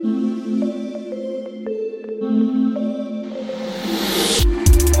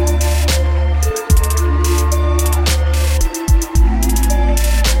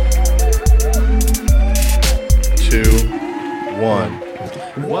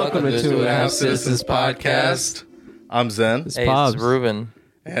Welcome to Two and a Half Citizens Podcast. I'm Zen. It's Hey, Pops. it's Ruben.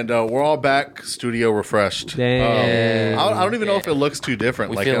 And we're all back, studio refreshed. Damn. I don't even know if it looks too different.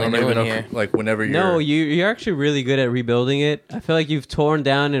 We Like, feeling I don't new even know in if, here. like, whenever you're... No, you're actually really good at rebuilding it. I feel like you've torn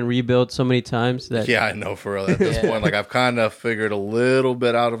down and rebuilt so many times that Yeah, I know, for real. At this point, like, I've kind of figured a little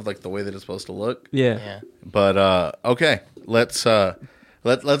bit out of, like, the way that it's supposed to look. yeah. But, okay. Let's get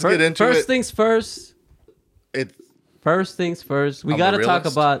into First it. things first. It. First things first. We I'm got a to talk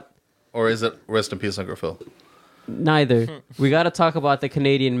realist? about Or is it Rest in Peace, Uncle Phil? neither. We got to talk about the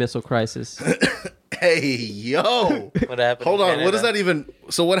Canadian Missile Crisis. Hey, yo. What happened? Hold in on. What does Canada? that even...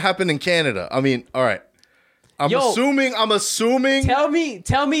 So what happened in Canada? I mean, all right. I'm Yo. assuming... Tell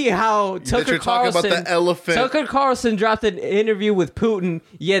me how that Tucker you're talking Carlson. about the elephant. Tucker Carlson dropped an interview with Putin.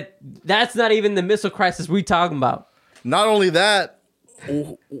 Yet that's not even the missile crisis we talking about. Not only that,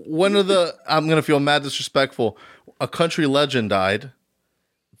 one of the... I'm going to feel mad disrespectful. A country legend died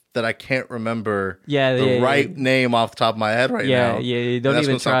that I can't remember the right name off the top of my head right now. Yeah. Don't And that's even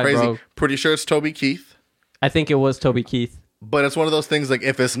gonna sound try, bro. Pretty sure it's Toby Keith. I think it was Toby Keith. But it's one of those things, like,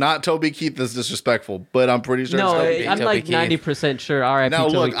 if it's not Toby Keith, it's disrespectful. But I'm pretty sure No, it's Toby Keith. I'm Toby like Keith. 90% sure. R.I.P. Now,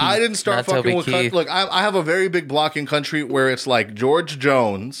 Toby look, Keith. I didn't start Not fucking Toby with... Keith. Look, I have a very big block in country where it's like George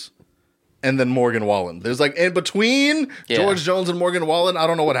Jones and then Morgan Wallen. There's like, in between George Jones and Morgan Wallen, I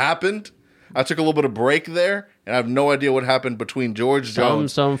don't know what happened. I took a little bit of break there, and I have no idea what happened between George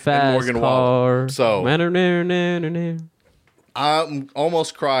Jones some and fast Morgan car. Wallen. So Oh, I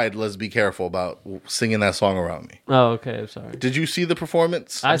almost cried. Let's be careful about singing that song around me. okay. I'm sorry. Did you see the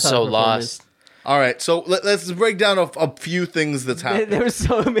performance? I I'm saw so the performance. lost. All right, so let's break down a few things that's happened. There were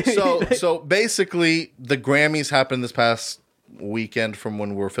so many. So basically, the Grammys happened this past weekend from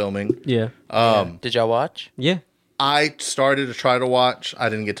when we're filming. yeah. Did y'all watch? Yeah. I started to try to watch. I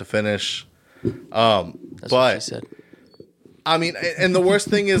didn't get to finish. That's what she But said. I mean, and the worst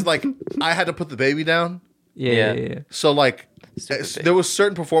thing is, like, I had to put the baby down. Yeah. So like, Stupid baby. there was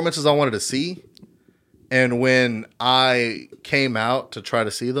certain performances I wanted to see, and when I came out to try to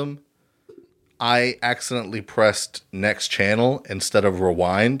see them, I accidentally pressed next channel instead of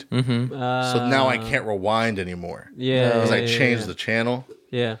rewind. So now I can't rewind anymore. Yeah. Because I changed the channel.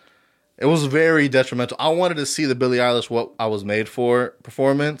 Yeah. It was very detrimental. I wanted to see the Billie Eilish What I Was Made For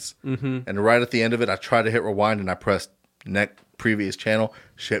performance. And right at the end of it, I tried to hit rewind and I pressed previous channel.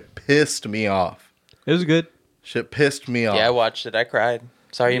 Shit pissed me off. It was good. Shit pissed me off. Yeah, I watched it. I cried.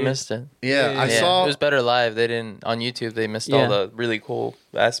 Sorry you missed it. Yeah, I Yeah, saw. it was better live. They didn't on YouTube. They missed all the really cool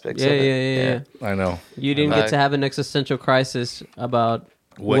aspects. Yeah. of it. I know. You didn't get to have an existential crisis about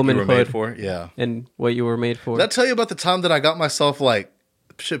What womanhood you were made for. Yeah. and what you were made for. Did I tell you about the time that I got myself, like,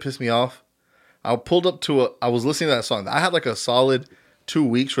 shit pissed me off? I pulled up to I was listening to that song. I had like a solid 2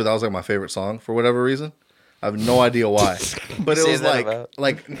 weeks where that was like my favorite song for whatever reason. I have no idea why. But it Say was that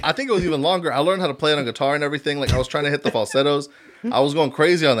like about- I think it was even longer. I learned how to play it on guitar and everything. Like, I was trying to hit the falsettos. I was going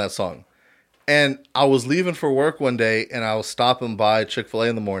crazy on that song. And I was leaving for work one day and I was stopping by Chick-fil-A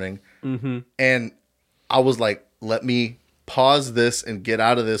in the morning. And I was like, let me pause this and get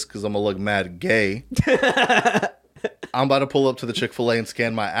out of this because I'm going to look mad gay. I'm about to pull up to the Chick-fil-A and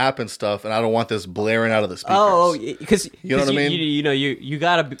scan my app and stuff, and I don't want this blaring out of the speakers. Because You know what I mean? You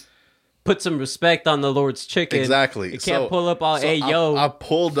gotta put some respect on the Lord's chicken. Exactly. You can't pull up all. Hey, yo. I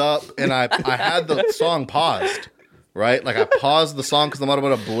pulled up and I had the song paused, right? Like, I paused the song because I'm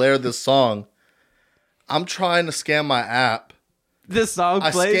about to blare this song. I'm trying to scan my app. This song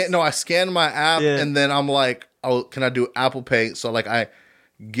plays. I scanned my app and then I'm like, oh, can I do Apple Pay? So like I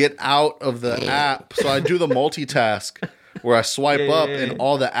get out of the app. So I do the multitask where I swipe up and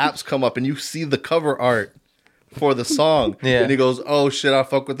all the apps come up and you see the cover art for the song. Yeah. And he goes, oh shit, I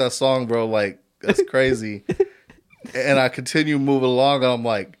fuck with that song, bro. Like, that's crazy. And I continue moving along and I'm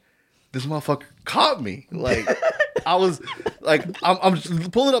like, this motherfucker caught me. Like, I was like, I'm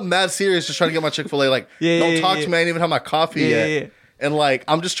pulling up mad serious, just trying to get my Chick-fil-A. Like, don't talk to me. I ain't even have my coffee yet. Yeah. And like,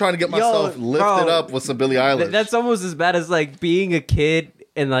 I'm just trying to get myself lifted up with some Billie Eilish. That's almost as bad as like being a kid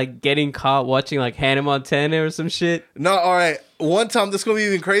and like getting caught watching like Hannah Montana or some shit. No, all right. One time, this is gonna be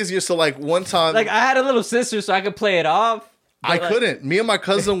even crazier. So like, one time, Like, I had a little sister, so I could play it off. I couldn't. Me and my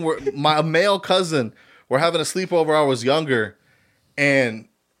cousin my male cousin were having a sleepover. I was younger, and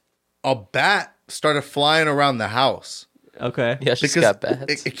a bat started flying around the house. Okay. Yeah, she's got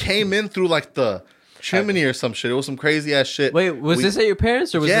bats. It came in through like the chimney or some shit. It was some crazy ass shit. Wait, was this at your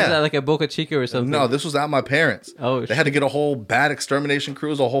parents or was Yeah. this at like a Boca Chica or something? No, this was at my parents. Oh, they had to get a whole bat extermination crew.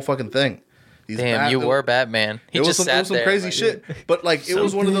 It was a whole fucking thing. These Damn, you were Batman. He It was just some, sat it was some there, crazy like, shit. But like, it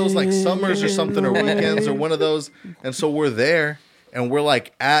was one of those like summers or something or weekends or one of those. And so we're there and we're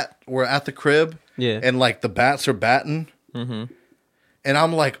like we're at the crib. Yeah. And like the bats are batting. And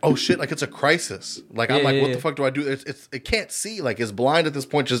I'm like, oh shit, like it's a crisis. Like I'm like, what the fuck do I do? It can't see. Like it's blind at this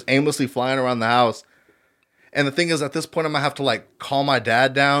point, just aimlessly flying around the house. And the thing is, at this point, I'm gonna have to like call my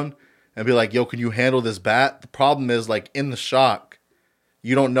dad down and be like, yo, can you handle this bat? The problem is, like, in the shock,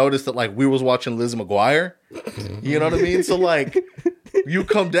 you don't notice that like we was watching Lizzie McGuire. You know what I mean? So like you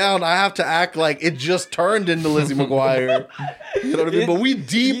come down, I have to act like it just turned into Lizzie McGuire. You know what I mean? But we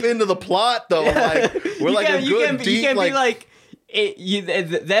deep into the plot though. Like we're like a good deep. You can't be like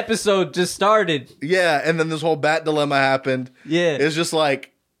the episode just started. Yeah, and then this whole bat dilemma happened. Yeah, it's just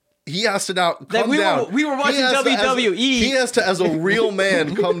like he has to now come down. We were watching WWE. He has to, as a real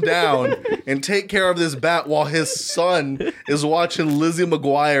man, come down and take care of this bat while his son is watching Lizzie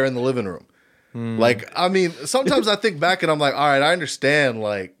McGuire in the living room. Like, I mean, sometimes I think back and I'm like, all right, I understand,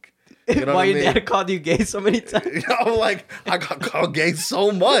 like, you know why what I your mean? dad called you gay so many times. I'm like, I got called gay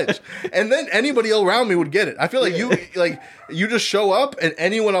so much, and then anybody around me would get it. I feel like you just show up, and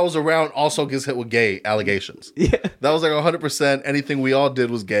anyone I was around also gets hit with gay allegations. Yeah, that was like 100%. Anything we all did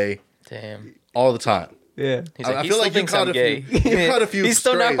was gay. Damn, all the time. Yeah, he's like, I feel like you caught a few. You caught a few. He's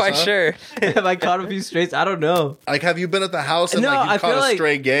still not quite sure. Have I caught a few strays? I don't know. Like, have you been at the house and no, like you caught a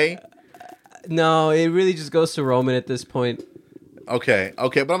stray gay? No, it really just goes to Roman at this point. Okay,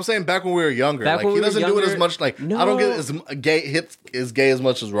 but I'm saying back when we were younger, like he doesn't do it as much. Like I don't get as gay as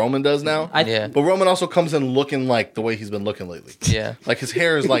much as Roman does now. But Roman also comes in looking like the way he's been looking lately. Yeah, like his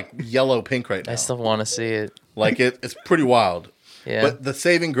hair is like yellow pink right now. I still want to see it. Like it's pretty wild. Yeah, but the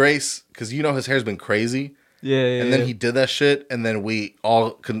saving grace, because you know his hair's been crazy. Yeah, and then he did that shit, and then we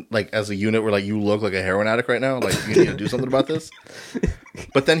all like as a unit were like, you look like a heroin addict right now. Like you need to do something about this.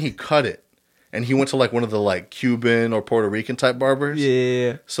 But then he cut it. And he went to like one of the like Cuban or Puerto Rican type barbers.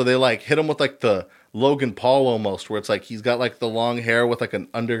 Yeah. So they like hit him with like the Logan Paul almost, where it's like he's got like the long hair with like an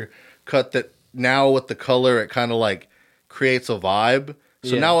undercut that now with the color it kind of like creates a vibe.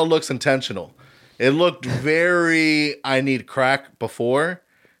 So now it looks intentional. It looked very I need crack before.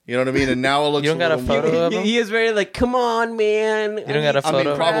 You know what I mean? And now it looks. You don't got a photo of him? He is very like, come on, man. You don't got a photo? I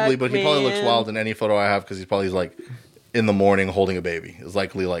mean, probably, but he probably looks wild in any photo I have because he's probably like in the morning holding a baby. It's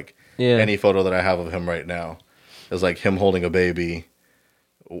likely like. Yeah. Any photo that I have of him right now is like him holding a baby,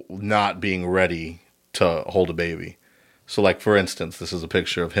 not being ready to hold a baby. So, like for instance, this is a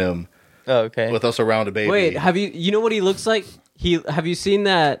picture of him. With us around a baby. Wait, have you know what he looks like? Have you seen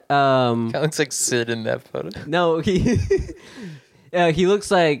that? Kind of looks like Sid in that photo. No, he looks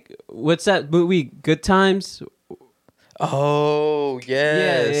like what's that movie? Good Times. Oh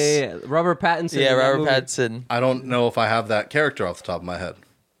yes, yeah. Robert Pattinson. Yeah, Robert Pattinson. I don't know if I have that character off the top of my head.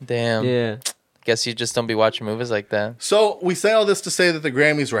 Damn. Yeah. Guess you just don't be watching movies like that. So we say all this to say that the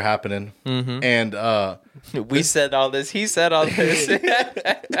Grammys were happening, and we said all this. He said all this.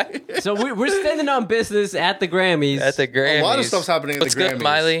 So we're standing on business at the Grammys. At the Grammys, a lot of stuff's happening at the Grammys. Good,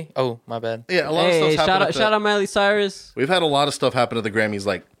 Miley? Oh, my bad. Yeah, a lot of stuff's happening. Shout out Miley Cyrus. We've had a lot of stuff happen at the Grammys.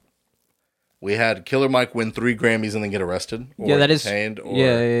 Like we had Killer Mike win 3 Grammys and then get arrested. Or that is. Or,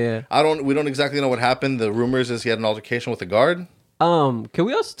 yeah. We don't exactly know what happened. The rumors is he had an altercation with the guard. Can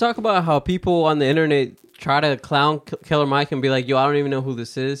we also talk about how people on the internet try to clown Killer Mike and be like, yo, I don't even know who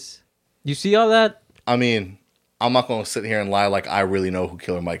this is? You see all that? I mean, I'm not going to sit here and lie like I really know who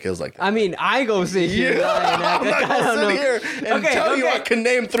Killer Mike is. Like that. I mean, I go sit here and lie. I'm not going to sit here and tell you I can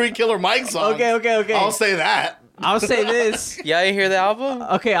name 3 Killer Mike songs. Okay. I'll say that. I'll say this. Yeah, you hear the album?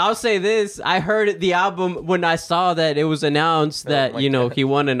 Okay, I'll say this. I heard the album when I saw that it was announced that, God. He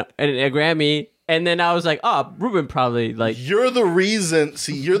won a Grammy. And then I was like, oh, Ruben probably like... You're the reason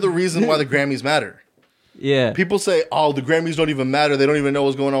why the Grammys matter. Yeah. People say, oh, the Grammys don't even matter. They don't even know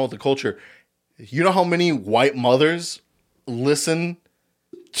what's going on with the culture. You know how many white mothers listen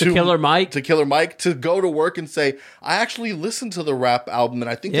to Killer Mike? To Killer Mike to go to work and say, I actually listened to the rap album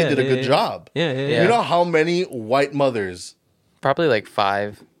and I think they did a good job. Yeah. You know how many white mothers? Probably like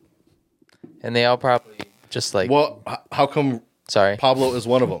 5. And they all probably just like... Well, how come... Sorry. Pablo is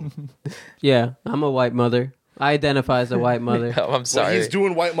one of them. Yeah, I'm a white mother. I identify as a white mother. Oh, I'm sorry. Well, he's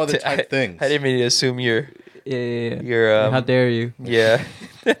doing white mother type things. I didn't mean to assume you're... Yeah. How dare you? Yeah.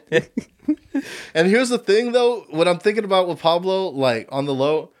 And here's the thing, though. What I'm thinking about with Pablo, like, on the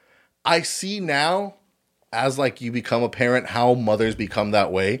low, I see now, as, like, you become a parent, how mothers become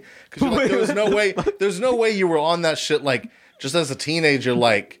that way. Because you're like, there's no way you were on that shit, like, just as a teenager,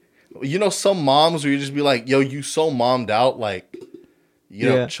 like... You know, some moms where you just be like, yo, you so mommed out, like, you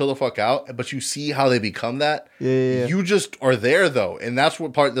know, chill the fuck out. But you see how they become that. Yeah. You just are there, though. And that's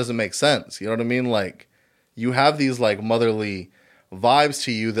what part doesn't make sense. You know what I mean? Like, you have these, like, motherly vibes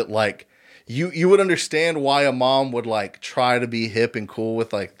to you that, like, you would understand why a mom would, like, try to be hip and cool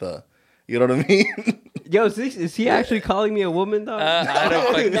with, like, the, you know what I mean? Yo, is he actually calling me a woman, though? I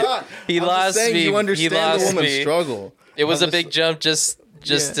don't fucking. God, He I'm just lost saying, me. You He understand lost the woman's me. struggle. It was a big jump just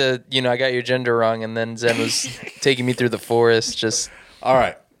to, I got your gender wrong, and then Zen was taking me through the forest. Just All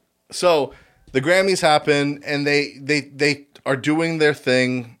right. So the Grammys happen, and they are doing their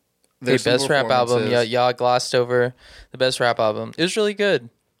thing. There's some best rap album. performances. Y'all glossed over the best rap album. It was really good.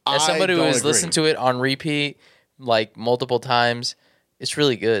 As I somebody who don't has agree. listened to it on repeat like multiple times, it's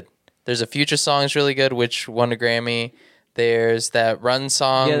really good. There's a Future song is really good, which won a Grammy. There's that Run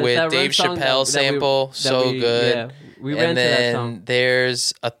song Yeah, with that Run Dave song Chappelle sample, good. Yeah, we ran And to that then song.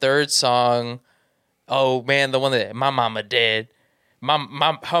 there's a third song. Oh man, the one that my mama dead.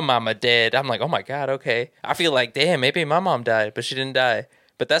 Her mama dead. I'm like, oh my god, okay. I feel like, damn, maybe my mom died, but she didn't die.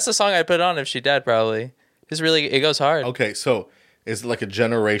 But that's the song I'd put on if she died, probably. It goes hard. Okay, so is it like a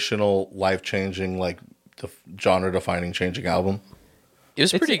generational, life-changing, like genre-defining, changing album? It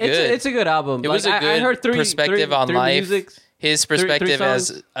was pretty good. It's a good album. It was a good I heard perspective on three life. musics. His three perspective as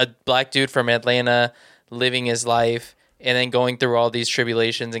songs. a black dude from Atlanta living his life and then going through all these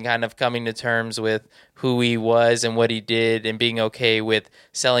tribulations and kind of coming to terms with who he was and what he did and being okay with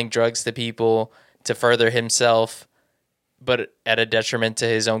selling drugs to people to further himself, but at a detriment to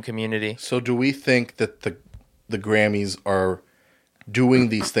his own community. So do we think that the Grammys are doing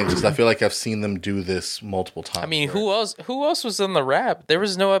these things? Because I feel like I've seen them do this multiple times. I mean, who else was in the rap? There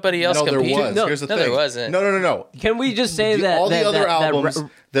was nobody else No, there competing. was. No, Here's the no, thing. there wasn't. No. Can we just say that all the that, other that, albums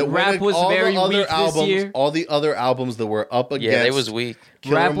that rap was very weak this year? all the other albums that were up against, Yeah, they was weak.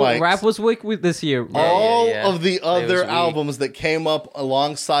 Killer Mike's, Rap was weak this year. all yeah. of the They was other weak. albums that came up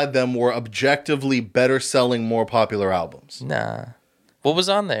alongside them were objectively better selling, more popular albums. Nah. What was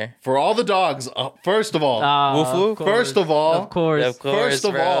on there? For all the dogs, first of all, Woof Woof? first of all, Of course. First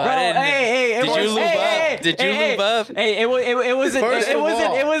of bro. all. I Bro, didn't- hey, Did you lube up? Did you lube up? Hey, it wasn't. First It of wasn't.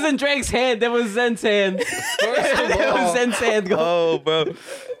 all. It wasn't Drake's hand. That was Zen's hand. First of It all, was Zen's hand. Go. Oh, bro.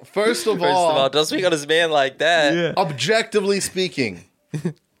 first of all, Don't speak on this man like that. Yeah. objectively speaking,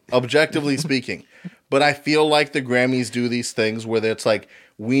 but I feel like the Grammys do these things where it's like,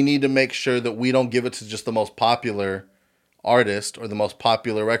 we need to make sure that we don't give it to just the most popular artist or the most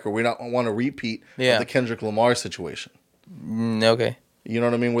popular record. We don't want to repeat of the Kendrick Lamar situation. Okay. You know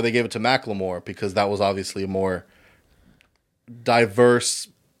what I mean? Where they gave it to Macklemore because that was obviously a more diverse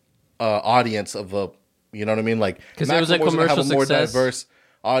audience of a, you know what I mean? Like, 'Cause it was a Macklemore's gonna have commercial a more success. diverse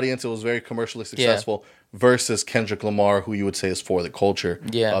audience. It was very commercially successful versus Kendrick Lamar, who you would say is for the culture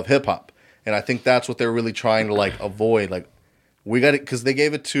of hip hop. And I think that's what they're really trying to like avoid. Like, we got it because they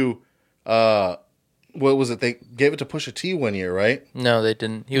gave it to, what was it? They gave it to Pusha T one year, right? No, they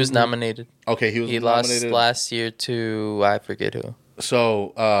didn't. He was nominated. Okay, he was He nominated. lost last year to I forget who.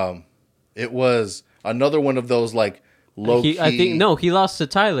 So it was another one of those like low key. I think no. He lost to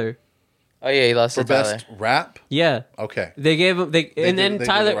Tyler. Oh yeah, he lost for to Tyler. best rap. Yeah. Okay, They gave him and then they did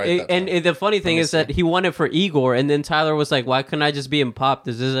Tyler write that and song. the funny thing is that he won it for Igor, and then Tyler was like, "Why couldn't I just be in pop?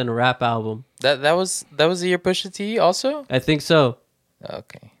 This isn't a rap album." That was the year Pusha T also. I think so.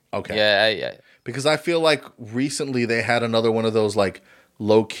 Okay. Okay. Yeah. because I feel like recently they had another one of those like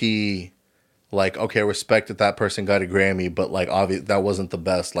low key, like, okay, respect that person got a Grammy, but like obvious that wasn't the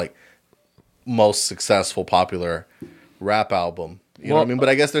best, like most successful popular rap album. You know what I mean? But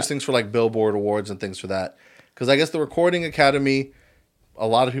I guess there's things for like Billboard Awards and things for that. Because I guess the Recording Academy, a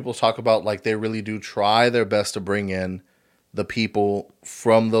lot of people talk about like they really do try their best to bring in the people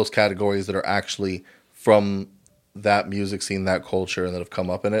from those categories that are actually from that music scene, that culture, and that have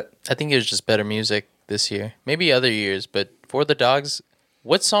come up in it. I think it was just better music this year. Maybe other years, but For the Dogs,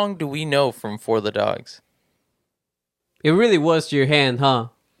 what song do we know from For the Dogs? It really was to your hand, huh?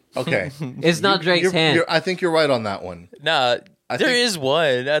 Okay. It's not Drake's hand. I think you're right on that one. Nah, I there think- is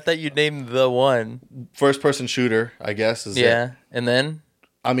one. I thought you named the one. First person shooter, I guess, is it. Yeah, and then?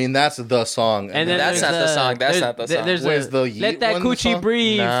 I mean, that's the song. And then That's there's not the song. That's there's- not the song. There's Where's the Let Yeet That one, the Coochie song?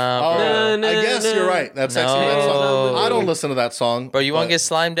 Breathe. Nah, Oh, bro. No, I guess no, you're no. right. That's No. actually that song. No. I don't listen to that song. Bro, you want to but get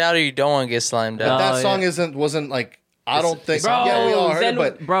slimed out or you don't want to get slimed out? that Oh, song yeah. wasn't like, I don't think. Bro, Yeah, we all heard Zen, it,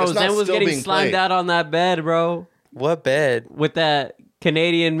 but bro, it's not Zen was still getting being slimed played. out on that bed, bro, What bed? with that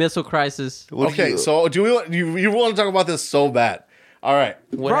Canadian missile crisis. Okay, so do we want you want to talk about this so bad? All right.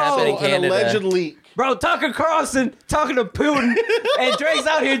 What Bro, happened in So an Canada? allegedly, Bro, Tucker Carlson talking to Putin, and Drake's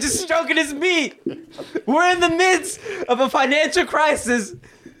out here just stroking his meat. We're in the midst of a financial crisis,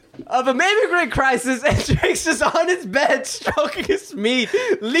 of an immigrant crisis, and Drake's just on his bed stroking his meat,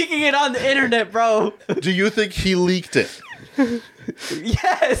 leaking it on the internet, bro. do you think he leaked it?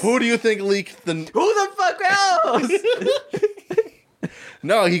 Yes. Who do you think leaked the? Who the fuck else?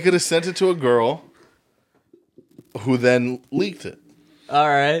 No, he could have sent it to a girl, who then leaked it. All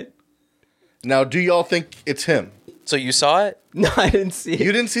right. Now, do y'all think it's him? So you saw it? No, I didn't see it.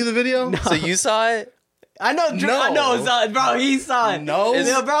 You didn't see the video? No. So you saw it? I know, No. I know, bro. He saw it. No.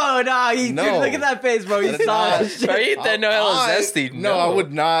 Bro, nah. Dude, look at that face, bro. He saw it. Bro, you that no hella zesty. No, I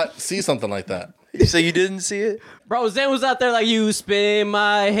would not see something like that. So you didn't see it? Bro, Zen was out there like, you spin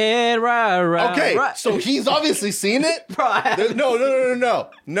my head right. Okay, right. so he's obviously seen it.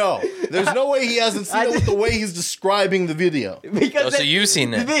 Bro, No. There's no way he hasn't seen it with the way he's describing the video. Because so you've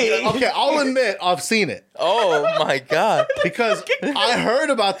seen it? Okay, I'll admit I've seen it. Oh my god! Because I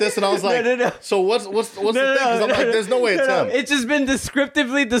heard about this and I was like, No. so what's the thing? Because I'm like, there's no way it's him. It's just been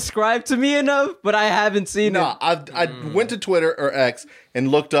descriptively described to me enough, but I haven't seen No, it. I went to Twitter or X and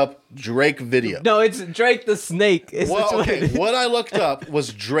looked up Drake video. No, it's Drake the Snake. What I looked up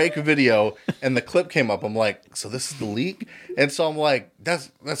was Drake video, and the clip came up. I'm like, so this is the leak? And so I'm like,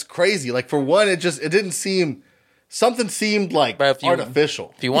 that's crazy. Like, for one, it didn't seem, something seemed like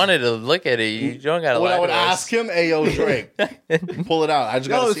artificial. If you wanted to look at it, you don't gotta. When I would ask him, "Ayo, Drake, pull it out." I just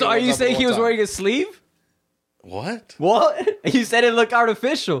got. So are you saying he was wearing a sleeve? What? You said it looked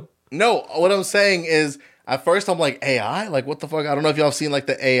artificial. No, what I'm saying is, at first I'm like, AI? Like, what the fuck? I don't know if y'all have seen like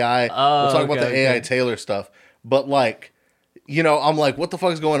the AI. We'll talk about the AI Taylor stuff. But like, I'm like, what the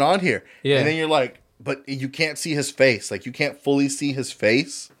fuck is going on here? Yeah. And then you're like, but you can't see his face. Like, you can't fully see his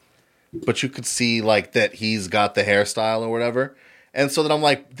face, but you could see like that he's got the hairstyle or whatever. And so then I'm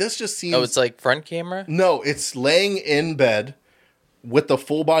like, this just seems. Oh, it's like front camera? No, it's laying in bed with the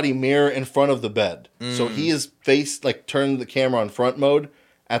full body mirror in front of the bed. So he is turned the camera on front mode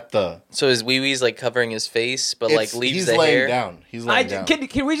at the. So his wee wee's like covering his face, but like leaves the laying hair. Down. He's laying down.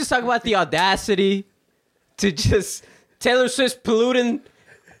 Can we just talk about the audacity to just Taylor Swift polluting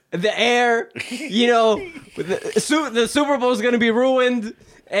the air? The Super Bowl is going to be ruined,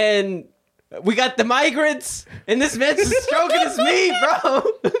 and we got the migrants, and this man's just stroking his meat, bro.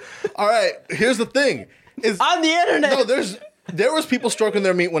 All right, here's the thing: is on the internet. No, there was people stroking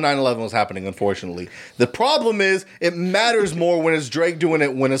their meat when 9/11 was happening. Unfortunately, the problem is it matters more when it's Drake doing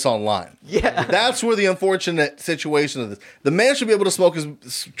it when it's online. Yeah, that's where the unfortunate situation of this. The man should be able to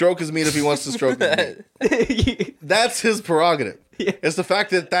stroke his meat if he wants to stroke his meat. That's his prerogative. Yeah. It's the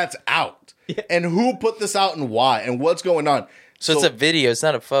fact that that's out, and who put this out and why and what's going on. So it's a video. It's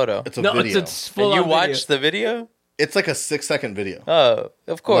not a photo. It's a video. It's full. And you watched the video? It's like a 6-second video. Oh,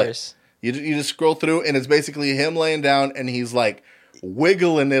 of course. You just scroll through, and it's basically him laying down, and he's like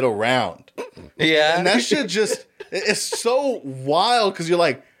wiggling it around. Yeah. And that shit just, it's so wild because you're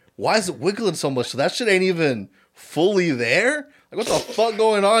like, why is it wiggling so much? So that shit ain't even fully there? Like, what the fuck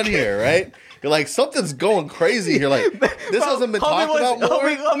going on here, right? You're like, something's going crazy here. Like, this hasn't been talked about more.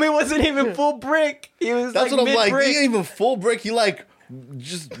 Homie wasn't even full brick. He was That's what I'm like. He ain't even full brick. He like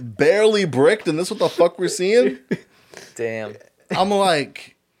just barely bricked, and this what the fuck we're seeing? Damn. I'm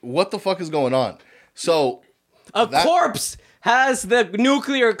like, what the fuck is going on? So a corpse has the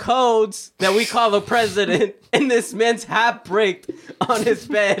nuclear codes that we call the president, and this man's half bricked on his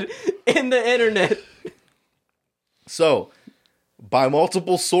bed in the internet. So, by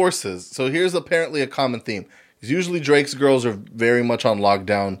multiple sources, so here's apparently a common theme. Usually Drake's girls are very much on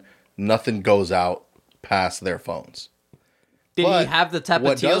lockdown. Nothing goes out past their phones. Did he have the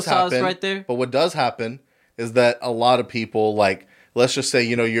Tapatio sauce right there? But what does happen is that a lot of people, like, let's just say,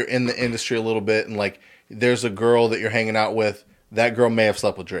 you're in the industry a little bit, and like, there's a girl that you're hanging out with. That girl may have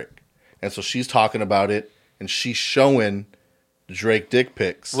slept with Drake. And so she's talking about it, and she's showing Drake dick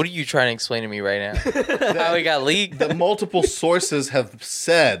pics. What are you trying to explain to me right now? How he got leaked? The multiple sources have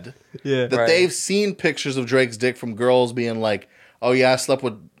said that they've seen pictures of Drake's dick from girls being like, oh yeah, I slept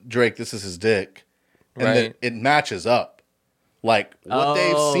with Drake, this is his dick. And then it matches up. Like, what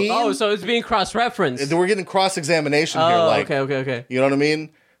they've seen. Oh, so it's being cross-referenced. We're getting cross-examination here. Like, okay. You know what I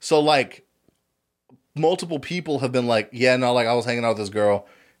mean? So, like, multiple people have been like, yeah, no, like, I was hanging out with this girl,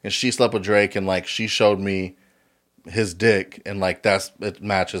 and she slept with Drake, and, like, she showed me his dick, and, like, it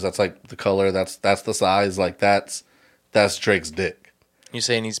matches. That's, like, the color. That's the size. Like, that's Drake's dick. You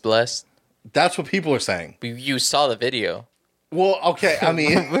saying he's blessed? That's what people are saying. You saw the video. Well, okay, I mean...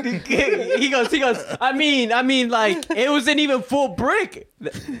 he goes, I mean, like, it wasn't even full brick.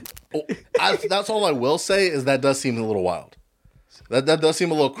 That's all I will say is that does seem a little wild. That does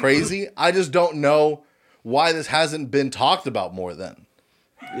seem a little crazy. I just don't know why this hasn't been talked about more then.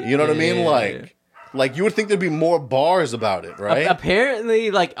 You know what I mean? Like you would think there'd be more bars about it, right?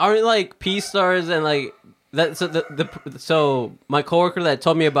 Apparently, like, aren't, like, P-stars and, like... that. So my coworker that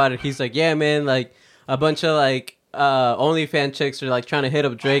told me about it, he's like, yeah, man, like, a bunch of, like... OnlyFans chicks are like trying to hit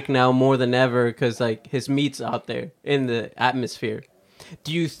up Drake now more than ever because like his meat's out there in the atmosphere.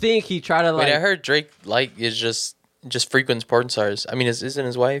 Do you think he tried to like? Wait, I heard Drake is just frequents porn stars. I mean, isn't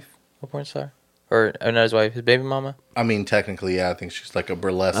his wife a porn star? Or not his wife, his baby mama? I mean, technically, yeah. I think she's like a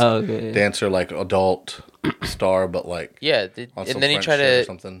burlesque Okay. dancer, like adult star, but like Yeah, on and some then he French tried shit or to.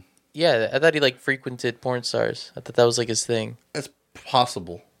 something. Yeah, I thought he like frequented porn stars. I thought that was like his thing. It's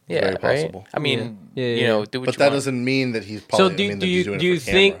possible. Yeah, Very right. possible. I mean, Yeah, you know, do what But you that want. doesn't mean that he's So probably. do- I mean, do that you- he's doing do it you for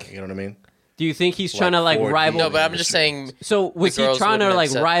camera, think- you know what I mean? Do you think he's Like trying to like for rival? No, but I'm the just streams. saying. So was he girls trying to wouldn't like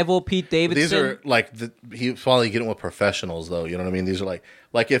accept- rival Pete Davidson? These are like he's probably getting with professionals though. You know what I mean? These are like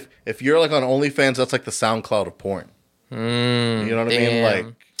if you're like on OnlyFans, that's like the SoundCloud of porn. You know what I mean? Like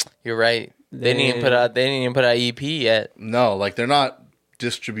You're right. They didn't even put out. They didn't even put out EP yet. no, like they're not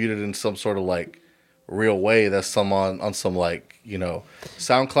distributed in some sort of like real way. That's some on some like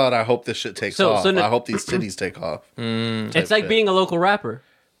SoundCloud. I hope this shit takes off. So I hope these titties take off. It's like shit. being a local rapper.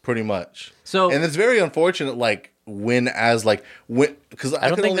 Pretty much. So- and it's very unfortunate. Like because I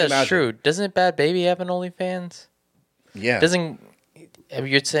don't think that's true. Doesn't Bad Baby have an OnlyFans? Yeah. Doesn't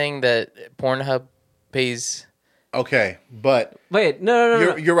you're saying that Pornhub pays? Okay, but Wait,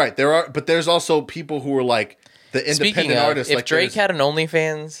 no. you're right. There's also people who are like the independent Speaking of, artists. if like Drake there's- had an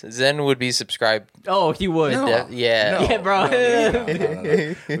OnlyFans, Zen would be subscribed. Oh, he would. No. Yeah. No, Yeah, bro.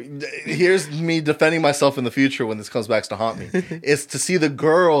 no. Here's me defending myself in the future when this comes back to haunt me. It's to see the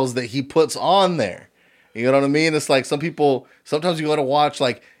girls that he puts on there. You know what I mean? It's like sometimes you go to watch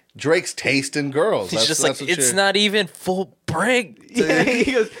like Drake's taste in girls. He's just like, it's not even full break. Yeah,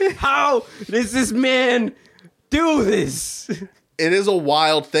 he goes, how does this man do this? It is a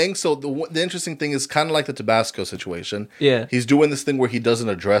wild thing. So the interesting thing is kind of like the Tabasco situation. Yeah. He's doing this thing where he doesn't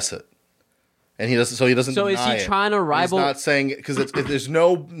address it. And he doesn't. So he doesn't. So is deny he it. trying to rival- He's not saying because there's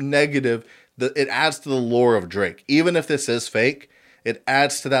no negative. It adds to the lore of Drake. Even if this is fake, it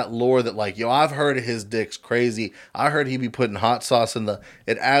adds to that lore that like, yo, I've heard his dick's crazy. I heard he be putting hot sauce in the.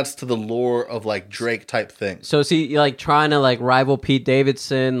 It adds to the lore of like Drake type things. So is he like trying to like rival Pete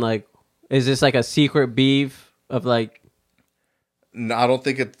Davidson? Like, is this like a secret beef of like? No, I don't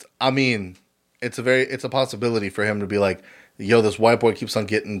think it's. I mean, it's a possibility for him to be like, yo, this white boy keeps on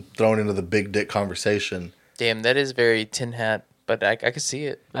getting thrown into the big dick conversation. Damn, that is very tin hat, but I could see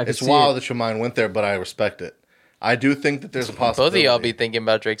it. I could It's see wild it. that your mind went there, but I respect it. I do think that there's a Both possibility. of y'all be thinking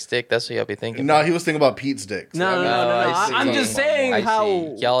about Drake's dick. That's what y'all be thinking. No, about. he was thinking about Pete's dick. So No, I no, mean, no, no. I see. I'm just saying I how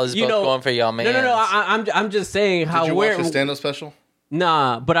see. Y'all is you both know, going for y'all man. No. I'm just saying how Did you watch the stand-up special?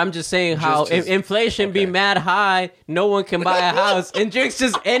 Nah, but I'm just saying how Just- inflation be okay. mad high, no one can buy a house, and Drake's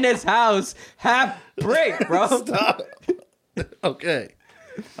just in his house, half brick, bro. Stop. Okay.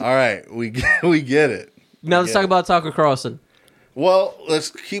 All right. We get it. Now let's talk about Tucker Carlson. Well, let's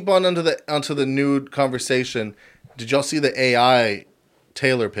keep on onto the nude conversation. Did y'all see the AI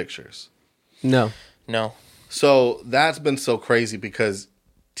Taylor pictures? No. No. So that's been so crazy because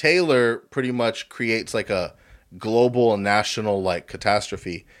Taylor pretty much creates like a global and national like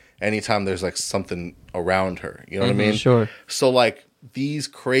catastrophe anytime there's like something around her. You know what I mean? Sure. So like these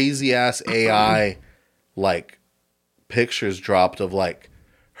crazy ass AI like pictures dropped of like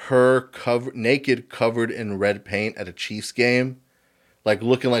her naked covered in red paint at a Chiefs game, like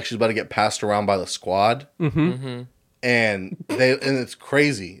looking like she's about to get passed around by the squad. And it's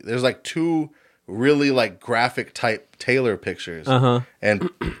crazy. There's like two really like graphic type Taylor pictures. And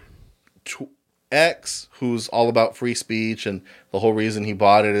X, who's all about free speech and the whole reason he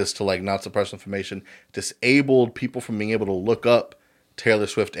bought it is to like not suppress information, disabled people from being able to look up Taylor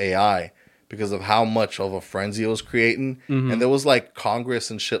Swift AI because of how much of a frenzy it was creating. And there was like Congress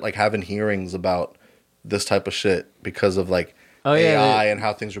and shit like having hearings about this type of shit because of like AI and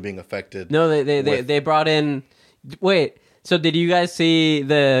how things were being affected. No, they brought in. Wait, so did you guys see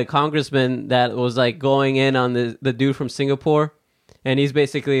the congressman that was like going in on the dude from Singapore, and he's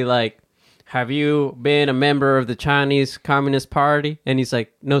basically like, "Have you been a member of the Chinese Communist Party?" And he's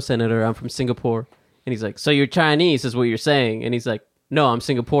like, "No, Senator, I'm from Singapore." And he's like, "So you're Chinese, is what you're saying?" And he's like, "No, I'm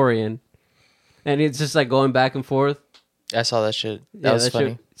Singaporean." And it's just like going back and forth. I saw that shit. That was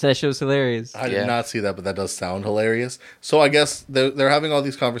funny. That shit was hilarious. I did not see that, but that does sound hilarious. So I guess they're having all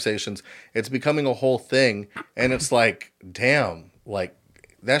these conversations. It's becoming a whole thing, and it's like, damn, like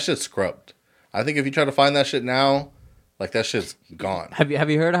that shit's scrubbed. I think if you try to find that shit now, like that shit's gone. Have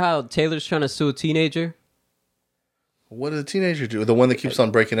you heard of how Taylor's trying to sue a teenager? What did the teenager do? The one that keeps on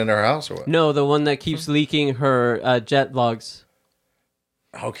breaking into her house, or what? No, the one that keeps leaking her jet logs.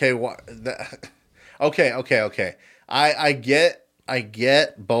 Okay, what? Okay. I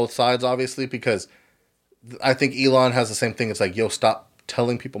get both sides, obviously, because I think Elon has the same thing. It's like, yo, stop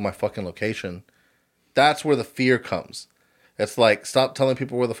telling people my fucking location. That's where the fear comes. It's like, stop telling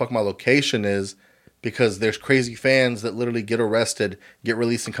people where the fuck my location is, because there's crazy fans that literally get arrested, get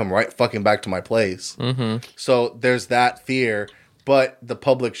released, and come right fucking back to my place. So there's that fear. but the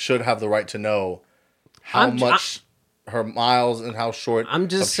public should have the right to know how much her miles and how short I'm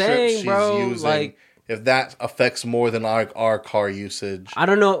just of trips saying, she's bro, using. like, if that affects more than our car usage. I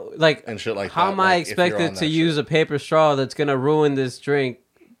don't know, like, and shit like how that. am I Like, if you're expected on to that use shit. a paper straw that's gonna ruin this drink?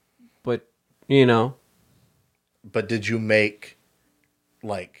 But you know, But did you make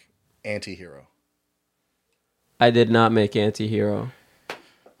like Anti-Hero? I did not make Anti-Hero.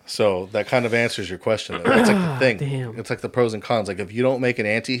 So that kind of answers your question. Though. That's like the thing. Damn. It's like the pros and cons. Like if you don't make an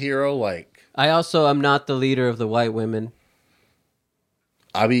Anti-Hero, like I also am not the leader of the white women.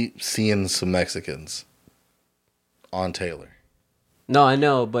 I be seeing some Mexicans on Taylor. No, I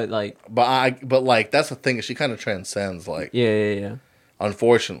know, but like, But like that's the thing. She kind of transcends. Like yeah.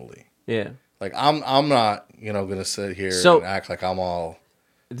 unfortunately, Yeah. like I'm not gonna sit here and act like I'm all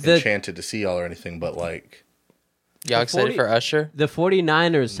enchanted to see y'all or anything. But like. Y'all excited for Usher? The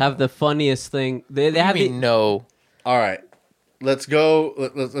 49ers have the funniest thing. They have no. All right, let's go.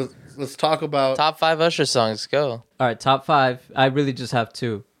 Let's talk about Top 5 Usher songs. Go. All right, top 5. I really just have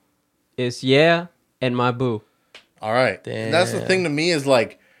 2. It's Yeah and My Boo. All right, and that's the thing to me is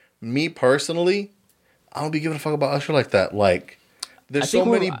like me personally, I don't be giving a fuck about Usher like that. Like, there's so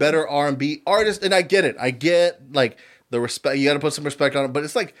many better R&B artists, and I get it. I get like the respect. You got to put some respect on it, but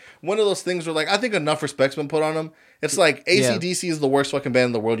it's like one of those things where like I think enough respect's been put on them. It's like AC/DC is the worst fucking band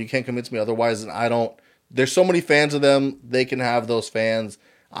in the world. You can't convince me otherwise, and I don't. There's so many fans of them. They can have those fans.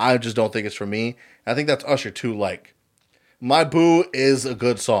 I just don't think it's for me. I think that's Usher too. Like, My Boo is a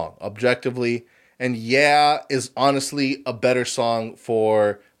good song, objectively. And Yeah is honestly a better song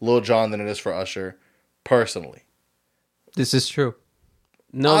for Lil Jon than it is for Usher, personally. This is true.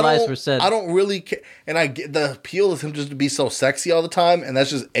 No lies were said. I don't really care. And I get the appeal is him just to be so sexy all the time, and that's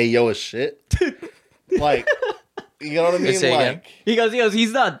just Ayo as shit. Like, you know what I mean? Like, he goes,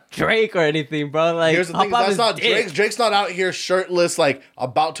 he's not Drake or anything, bro. Like, here's the thing, that's not Drake. Drake's not out here shirtless, like,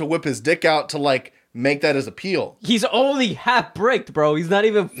 about to whip his dick out to, like, make that his appeal. He's only half bricked, bro. He's not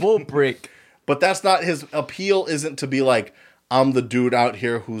even full brick. But that's not his appeal. Isn't to be like I'm the dude out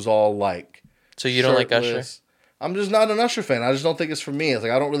here who's all like. So you don't like Usher? I'm just not an Usher fan. I just don't think it's for me. It's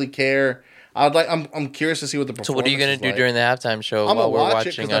like I don't really care. I'm curious to see what the performance. So what are you gonna do during the halftime show I'm while we're watch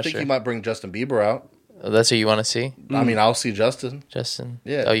watching it Usher? I think he might bring Justin Bieber out. Oh, that's what you want to see? I mean, I'll see Justin.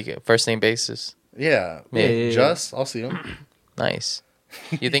 Yeah. Oh, you get first name basis. Yeah. I'll see him. Nice.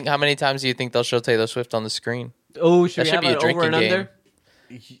 You think how many times do you think they'll show Taylor Swift on the screen? Oh, should we have an over and under?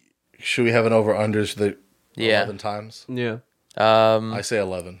 Should we have an over unders the 11 times? Yeah. I say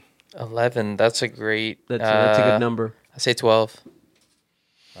 11. 11. That's a great. That's a good number. I say 12.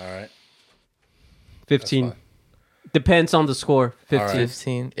 All right. 15. Depends on the score. 15. Right.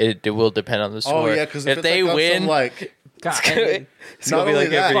 15. It will depend on the score. Oh yeah, because if they win, like it's not only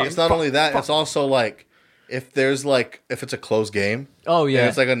that, every. it's not only that. It's also like if it's a close game. Oh yeah, and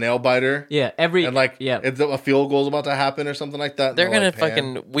it's like a nail biter. Yeah, and like it's a field goal is about to happen or something like that. They're gonna like,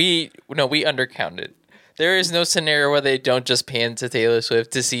 fucking we undercounted. There is no scenario where they don't just pan to Taylor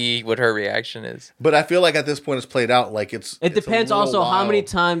Swift to see what her reaction is. But I feel like at this point it's played out. Like it depends also how many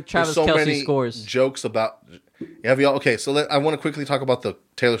times Travis Kelce scores. Jokes about. Okay, so I want to quickly talk about the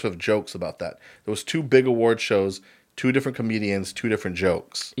Taylor Swift jokes about that. There was 2 big award shows, 2 different comedians, 2 different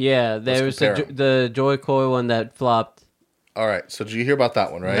jokes. Yeah, there was the Joy Coy one that flopped. All right, so did you hear about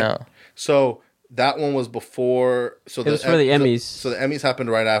that one, right? No. So that one was before. So it was for the Emmys. So the Emmys happened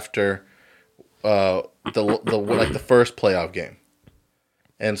right after the first playoff game,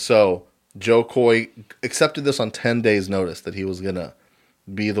 and so Joe Coy accepted this on 10 days' notice that he was gonna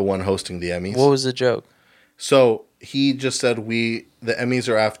be the one hosting the Emmys. What was the joke? So he just said the Emmys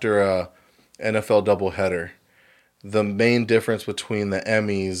are after a NFL doubleheader. The main difference between the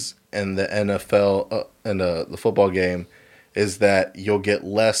Emmys and the NFL and the football game is that you'll get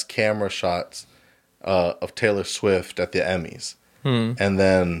less camera shots of Taylor Swift at the Emmys. And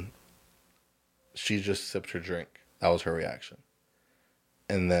then she just sipped her drink. That was her reaction.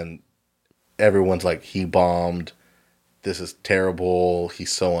 And then everyone's like, he bombed. This is terrible.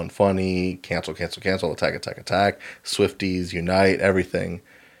 He's so unfunny. Cancel, cancel, cancel. Attack, attack, attack. Swifties unite. Everything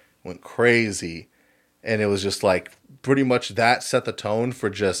went crazy. And it was just like pretty much that set the tone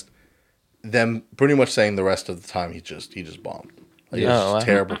for just them pretty much saying the rest of the time he just bombed. Like, it was just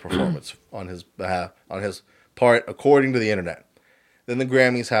terrible performance on his behalf, on his part, according to the internet. Then the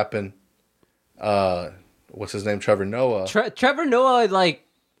Grammys happened. What's his name? Trevor Noah. Trevor Noah like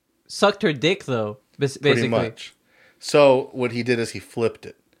sucked her dick though, basically. Pretty much. So what he did is he flipped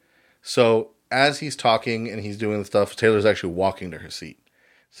it. So as he's talking and he's doing the stuff, Taylor's actually walking to her seat.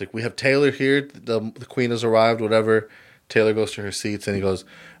 It's like, we have Taylor here. The queen has arrived, whatever. Taylor goes to her seats and he goes,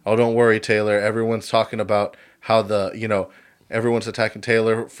 oh, don't worry, Taylor. Everyone's talking about how everyone's attacking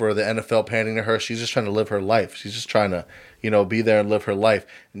Taylor for the NFL pandering to her. She's just trying to live her life. She's just trying to, be there and live her life.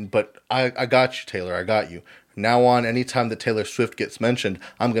 But I got you, Taylor. I got you. Now on, anytime that Taylor Swift gets mentioned,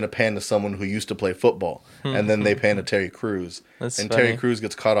 I'm going to pan to someone who used to play football. And then they pan to Terry Crews. That's and funny. Terry Crews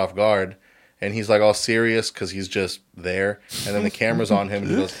gets caught off guard. And he's like all serious because he's just there. And then the camera's on him.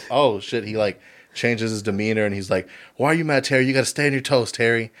 And he goes, oh, shit. He like changes his demeanor. And he's like, why are you mad, Terry? You got to stay on your toes,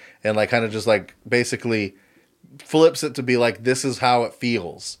 Terry. And like kind of just like basically flips it to be like, this is how it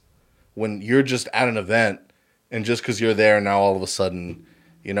feels when you're just at an event. And just because you're there now all of a sudden...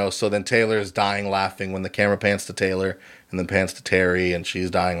 so then Taylor is dying laughing when the camera pans to Taylor and then pans to Terry and she's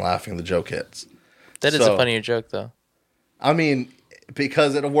dying laughing. The joke hits. That is a funnier joke, though. I mean,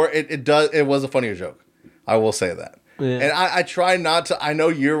 because it was a funnier joke. I will say that. Yeah. And I try not to, I know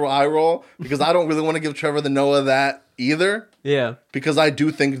you're eye roll because I don't really want to give Trevor the Noah that either. Yeah. Because I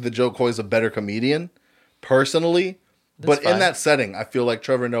do think the Joe Coy is a better comedian, personally. That's but fine. In that setting, I feel like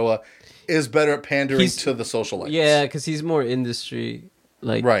Trevor Noah is better at pandering to the socialites. Yeah, because he's more industry.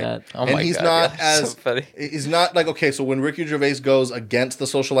 Like right. that. Oh and my he's God, not yeah, as so funny. He's not like, okay, so when Ricky Gervais goes against the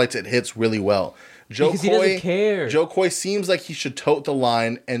socialites, it hits really well. Because he doesn't care. Joe Coy seems like he should tote the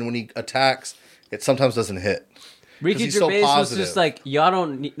line, and when he attacks, it sometimes doesn't hit. Ricky Gervais was just like, y'all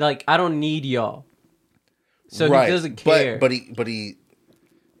don't I don't need y'all. So he doesn't care. But he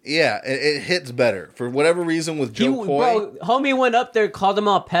it hits better for whatever reason with Joe Coy. Bro, homie went up there, called them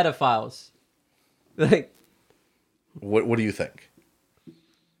all pedophiles. Like, what do you think?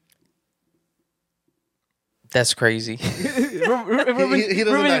 That's crazy. He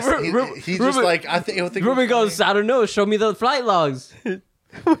doesn't. He's just like I think. Ruben goes, I don't know. Show me the flight logs.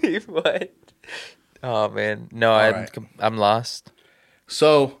 Wait, what? Oh man, no, I'm lost.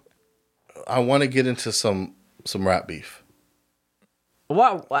 So, I want to get into some rap beef.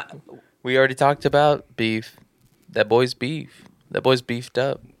 What? We already talked about beef. That boy's beef. That boy's beefed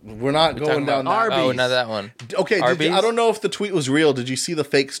up. We're not going down that. Arby's. Oh, not that one. Okay, I don't know if the tweet was real. Did you see the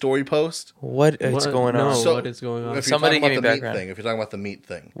fake story post? What is going on? No, what is going on? If Somebody give me the background. Meat thing, if you're talking about the meat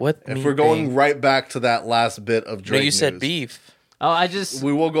thing. What? If we're going right back to that last bit of Drake No, you said news. beef. Oh,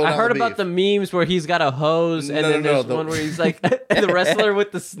 we will go down I heard the about beef. the memes where he's got a hose and then there's one where he's like the wrestler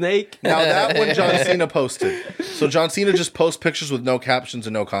with the snake. Now that one John Cena posted. So John Cena just posts pictures with no captions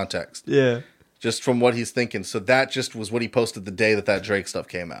and no context. Yeah. Just from what he's thinking. So that just was what he posted the day that Drake stuff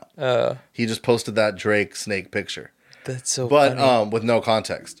came out. He just posted that Drake snake picture. That's so funny. With no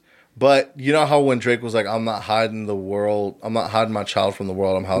context. But you know how when Drake was like, I'm not hiding the world, I'm not hiding my child from the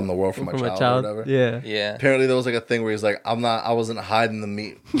world, I'm hiding the world from my child or whatever. Yeah. Yeah. Apparently there was like a thing where he's like, I wasn't hiding my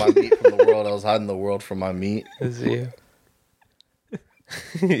meat from the world, I was hiding the world from my meat. Is you?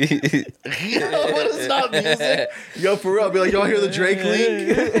 Yo, what is not music? Yo, for real, I'll be like, y'all hear the Drake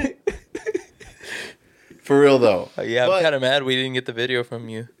leak? For real though. Yeah, I'm kind of mad we didn't get the video from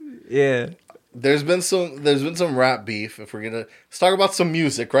you. Yeah. There's been some rap beef. If we're gonna let's talk about some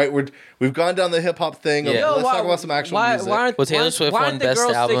music, right? We've gone down the hip hop thing. Yeah. Let's talk about some actual music. Well, Taylor Swift won Best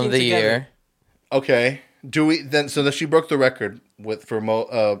Album of the Year. Okay. Do we then? So that she broke the record for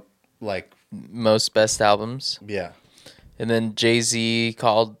most best albums. Yeah. And then Jay-Z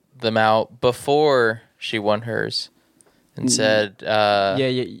called them out before she won hers, and said, Yeah.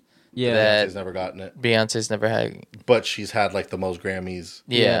 Beyonce's never gotten it. Beyonce's never had, but she's had like the most Grammys.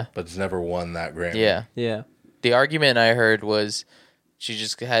 Yeah, but has never won that Grammy. Yeah, yeah. The argument I heard was she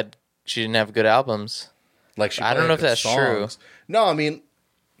didn't have good albums. Like she, I don't know if that's songs. true. No, I mean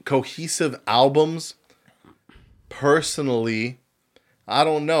cohesive albums. Personally, I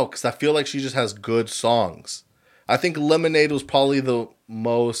don't know because I feel like she just has good songs. I think Lemonade was probably the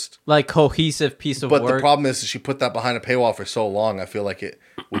most like cohesive piece of work. But the problem is she put that behind a paywall for so long. I feel like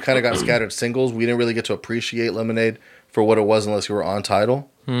we kind of got scattered singles. We didn't really get to appreciate Lemonade for what it was unless you were on Title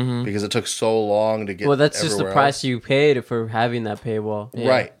because it took so long to get. Well, that's just the price else. you paid for having that paywall,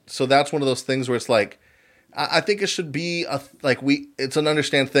 right? So that's one of those things where it's like, I think it should be it's an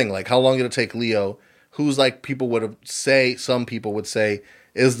understand thing. Like how long did it take Leo, who's like some people would say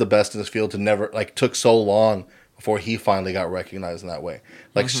is the best in this field to never took so long before he finally got recognized in that way.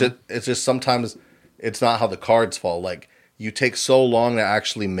 Shit, it's just sometimes it's not how the cards fall. Like you take so long to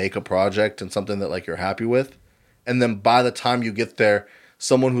actually make a project and something that you're happy with, and then by the time you get there,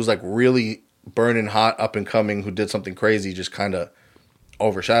 someone who's really burning hot, up and coming, who did something crazy, just kind of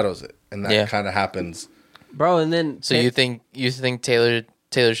overshadows it, and that kind of happens, bro. And then so you think Taylor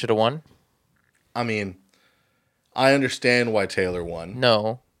should have won? I mean, I understand why Taylor won.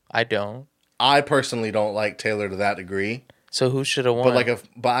 No, I don't. I personally don't like Taylor to that degree. So who should have won?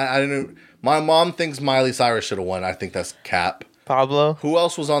 But I didn't. My mom thinks Miley Cyrus should have won. I think that's cap. Pablo. Who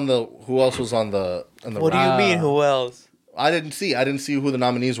else was on the? What do you mean? Who else? I didn't see who the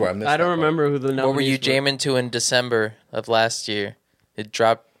nominees were. I don't remember who the nominees were. What were you jamming to in December of last year? It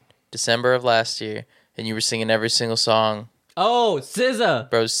dropped December of last year, and you were singing every single song. Oh, SZA.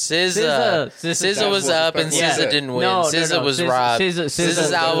 Bro, SZA was up and Yeah. SZA didn't win. No, SZA was SZA robbed.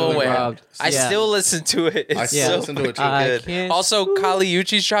 SZA's album went. robbed. I Yeah. still listen to it. I It's still so listen to it too. I good. can't Also, school. Kali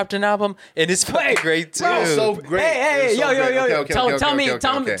Uchis dropped an album, and it's fucking great too. It's so great. Hey, It's so yo, great. Okay,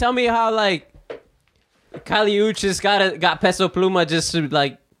 tell me how like Kali Uchis got Peso Pluma just to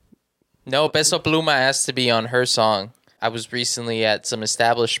like. No, Peso Pluma asked to be on her song. I was recently at some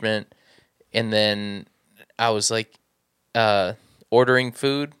establishment, and then I was like ordering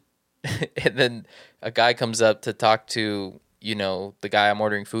food, and then a guy comes up to talk to, the guy I'm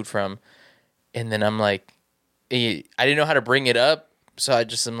ordering food from, and then I'm like, I didn't know how to bring it up, so I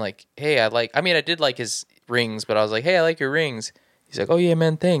just am like, hey, I did like his rings, but I was like, hey, I like your rings. He's like, oh yeah,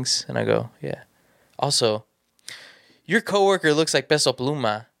 man, thanks. And I go, yeah. Also, your coworker looks like Peso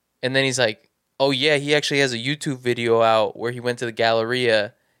Pluma. And then he's like, oh yeah, he actually has a YouTube video out where he went to the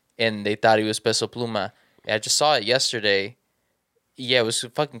Galleria and they thought he was Peso Pluma. And I just saw it yesterday. Yeah, it was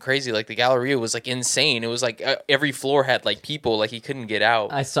fucking crazy. Like the Galleria was like insane. It was like every floor had like people, like he couldn't get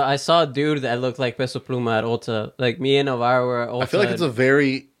out. I saw a dude that looked like Peso Pluma at Ulta. Like me and Elvira were at Ulta. I feel like it's a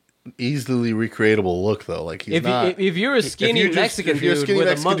very easily recreatable look though. Like he's if you're a skinny Mexican if you're a dude skinny with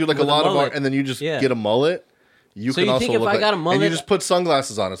Mexican dude, like a lot of art, and then you just get a mullet. You So can you also think if look I like, got a mullet- and you just put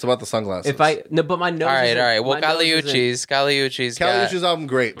sunglasses on. It's about the sunglasses. but my nose. All right. Well, my nose isn't- Kali Uchis Kali Uchis album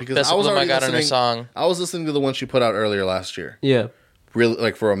great because Peso I was Pluma already got on her listening. song. I was listening to the one she put out earlier last year. Yeah. Really,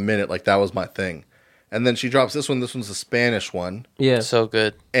 like for a minute, like that was my thing. And then she drops this one. This one's a Spanish one, Yeah. So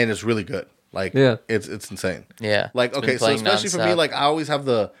good. and it's really good. Like, Yeah. it's insane. Yeah. Like, It's been okay, so playing especially for me, nonstop. like I always have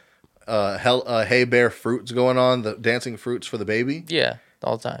the Hey Bear fruits going on, the dancing fruits for the baby, Yeah,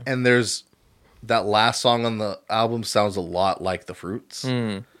 all the time. and there's that last song on the album sounds a lot like the fruits.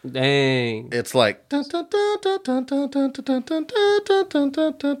 Dang. It's like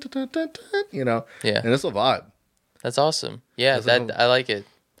Yeah. and it's a vibe. That's awesome. Yeah, That's a- I like it.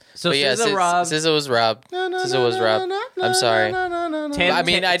 So But yeah, SZA robbed. SZA was robbed. SZA was robbed. I'm sorry. I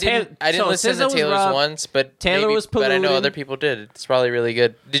mean, I didn't listen to Taylor's once, but Taylor was but I know polluted. other people did. It's probably really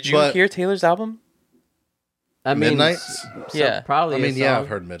good. Did you But- hear Taylor's album? I mean, Midnights? Yeah. probably. I mean, a yeah, song. I've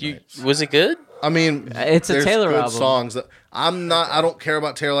heard Midnight. Was it good? I mean, It's a there's Taylor good album. songs. I don't care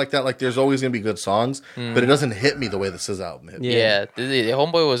about Taylor like that. Like, there's always gonna be good songs, but it doesn't hit me the way the SZA album hit me. Yeah. Yeah. The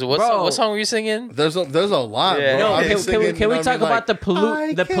Homeboy was what? Bro. What song were you singing? There's a lot. Yeah. Bro. No, I'll be can we- singing, can we you know talk what I mean? about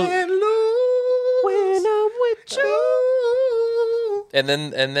the I can't lose when I'm with you? And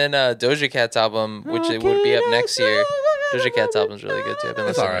then Doja Cat's album, which it would be up next year. Doja Cat's album's really good too. I've been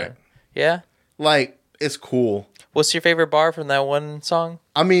It's listening all to right. it. Yeah. Like, it's cool. What's your favorite bar from that one song?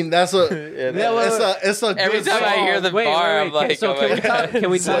 I mean, that's a Yeah, it's a Every good time I song. hear the bar, I'm like, so oh can my we talk? Can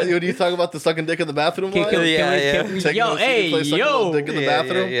we So, talk? when you talk about the sucking dick in the bathroom, Can, line? can, can Yeah, we, yeah. can we, Taking yo, those CDs, play sucking yo. little dick in the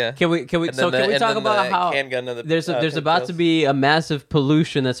bathroom. Yeah. Can we? And So then can we and talk then about the how handgun in the there's about to pigtails. be a massive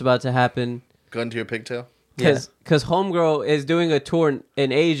pollution that's about to happen Gun to your pigtail. because Homegirl is doing a tour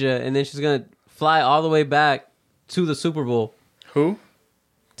in Asia and then she's gonna fly all the way back to the Super Bowl. Who?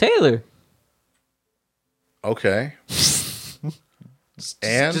 Taylor, Okay.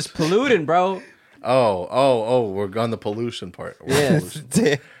 And just polluting, bro. we're on the pollution part. We're on Yeah.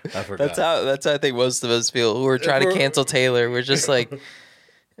 pollution. I forgot. That's how I think most of us feel. Who are trying to we're- cancel Taylor. We're just like, all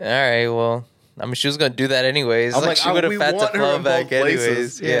right, well, I mean, she was gonna do that anyways. I'm like like, she would we have had to want her flow in back both places.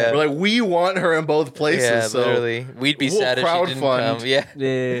 anyways. Yeah. We're like, we want her in both places. Yeah, so literally. We'd be we'll sad if she didn't crowdfund. come. Yeah.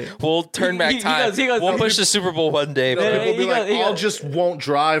 Yeah. We'll turn back He time. goes, we'll push the Super Bowl one day. People But, be he like, goes- I'll just won't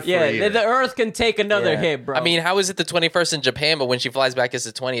drive for Yeah, a year. the Earth can take another yeah. hit, bro. I mean, how is it the 21st in Japan, but when she flies back, it's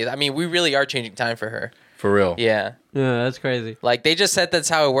the 20th? I mean, we really are changing time for her. For real. Yeah. yeah, that's crazy. Like, they just said that's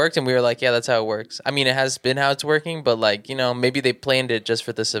how it worked, and we were like, yeah, that's how it works. I mean, it has been how it's working, but, like, maybe they planned it just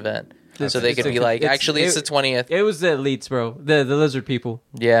for this event. So they could be like, actually, it's the 20th. It was the elites, bro. The lizard people.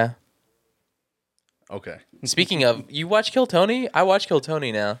 Yeah. Okay. Speaking of, you watch Kill Tony? I watch Kill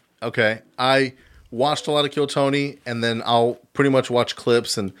Tony now. Okay. I watched a lot of Kill Tony, and then I'll pretty much watch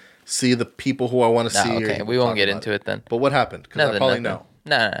clips and see the people who I want to No, see. okay, we won't get into it then. But what happened? Because I probably know.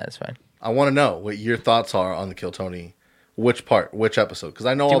 No, that's fine. I want to know what your thoughts are on the Kill Tony. Which part? Which episode? Because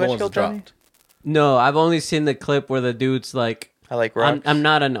I know Do you all the watch ones that Kill Tony? dropped. No, I've only seen the clip where the dude's like, I like rock. I'm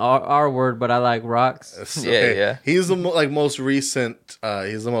not an R word, but I like rocks. Yeah. He's the most recent.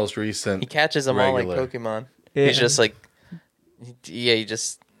 He's the most recent. He catches them all regular. like Pokemon. Yeah. He's just like,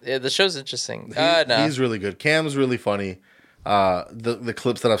 the show's interesting. No. He's really good. Cam's really funny. The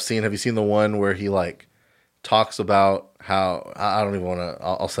clips that I've seen. Have you seen the one where he like talks about how I don't even want to.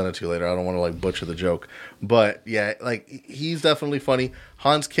 I'll send it to you later. I don't want to like butcher the joke, but yeah, like he's definitely funny.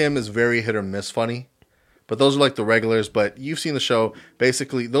 Hans Kim is very hit or miss funny, but those are like the regulars. But you've seen the show.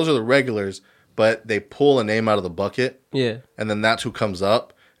 Basically, those are the regulars, but they pull a name out of the bucket, and then that's who comes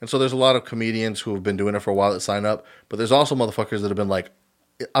up. And so there's a lot of comedians who have been doing it for a while that sign up, but there's also motherfuckers that have been like,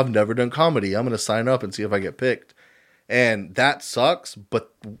 I've never done comedy. I'm going to sign up and see if I get picked. And that sucks,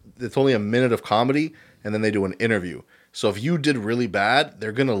 but it's only a minute of comedy, and then they do an interview. So if you did really bad,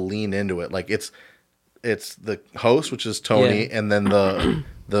 they're going to lean into it. Like it's the host, which is Tony, and then the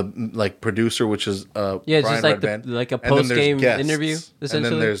like producer, which is Brian just like Redband. like a post-game interview, essentially. And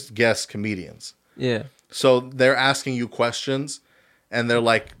then there's guest comedians. Yeah. So they're asking you questions, and they're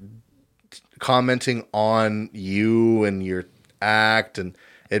like commenting on you and your act, and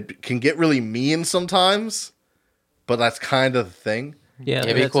it can get really mean sometimes, but that's kind of the thing. Yeah,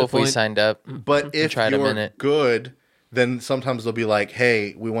 it'd be cool if we signed up. But if you're good, then sometimes they'll be like,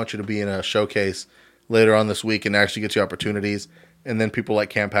 hey, we want you to be in a showcase later on this week and actually get you opportunities. And then people like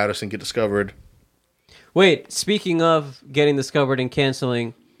Cam Patterson get discovered. Wait, speaking of getting discovered and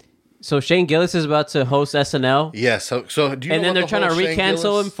canceling, so Shane Gillis is about to host SNL. Yes. So do you and know then they're trying to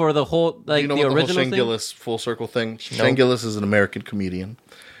re-cancel him for the whole, like, the original Shane thing? Gillis full circle thing? Nope. Shane Gillis is an American comedian.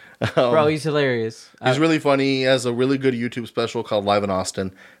 Bro, he's hilarious. He's really funny. He has a really good YouTube special called Live in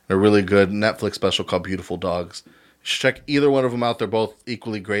Austin, and a really good Netflix special called Beautiful Dogs. You should check either one of them out. They're both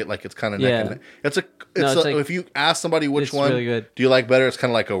equally great. Like, it's kind of neck and neck. It's like, if you ask somebody which one do you like better, it's kind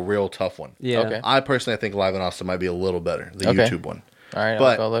of like a real tough one. Yeah. Okay. I personally think Live in Austin might be a little better, the YouTube one. All right,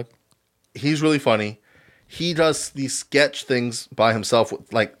 but I'll go look. He's really funny. He does these sketch things by himself,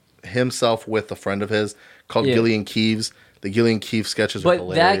 with a friend of his called Gillian Keeves. The Gillian Keeves sketches are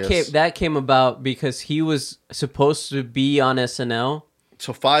hilarious. But that came about because he was supposed to be on SNL.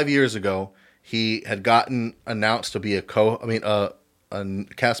 So 5 years ago, he had gotten announced to be a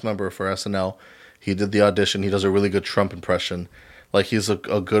cast member for SNL. He did the audition. He does a really good Trump impression. Like, he's a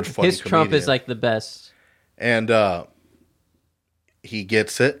good funny His comedian. Trump is like the best. And he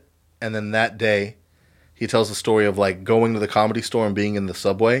gets it. And then that day, he tells the story of like going to the Comedy Store and being in the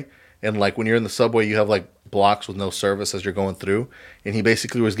subway. And like when you're in the subway, you have like blocks with no service as you're going through. And he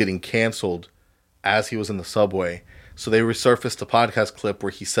basically was getting canceled as he was in the subway. So they resurfaced a podcast clip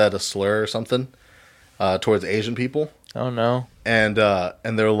where he said a slur or something towards Asian people. Oh no! And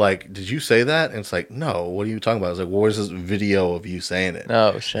they're like, "Did you say that?" And it's like, "No. What are you talking about?" I was like, "Well, where's this video of you saying it?"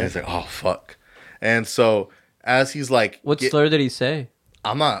 Oh shit! And he's like, "Oh fuck!" And so as he's like, what slur did he say?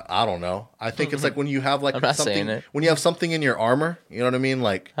 I don't know. I think it's like when you have like something, when you have something in your armor, you know what I mean?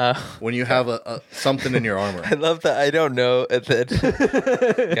 Like when you have a something in your armor. I love that. I don't know. But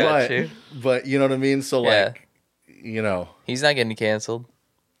you know what I mean? So like, you know, he's not getting canceled.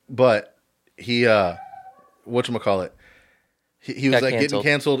 But he, whatchamacallit? He was like getting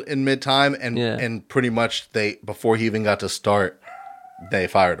canceled in mid time, and pretty much before he even got to start, they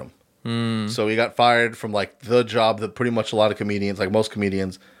fired him. So he got fired from like the job that pretty much a lot of comedians, like most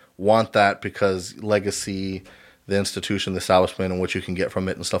comedians, want that because legacy, the institution, the establishment, and what you can get from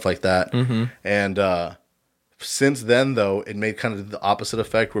it and stuff like that. Mm-hmm. And since then, though, it made kind of the opposite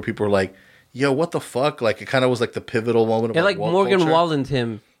effect where people were like, yo, what the fuck? Like, it kind of was like the pivotal moment of like Morgan Wallen'd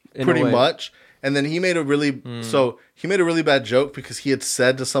him pretty much. And then he made a really bad joke because he had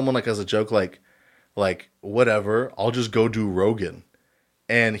said to someone, like, as a joke, like whatever, I'll just go do Rogan.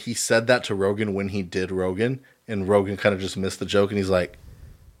 And he said that to Rogan when he did Rogan, and Rogan kind of just missed the joke, and he's like,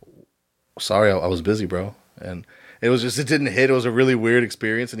 sorry, I was busy, bro. And it didn't hit. It was a really weird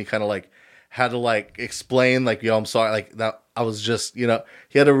experience, and he kind of like had to like explain, like, yo, I'm sorry, like that I was just, you know,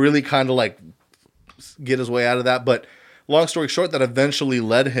 he had to really kind of like get his way out of that. But long story short, that eventually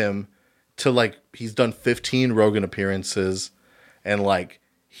led him to like, he's done 15 Rogan appearances, and like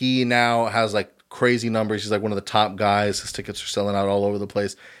he now has like crazy numbers. He's like one of the top guys. His tickets are selling out all over the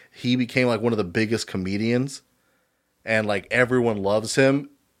place. He became like one of the biggest comedians, and like everyone loves him.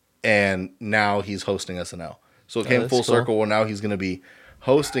 And now he's hosting SNL. So it came full circle where now he's going to be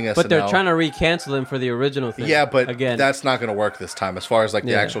hosting SNL. But they're trying to re-cancel him for the original thing. Yeah, but again, that's not going to work this time. As far as like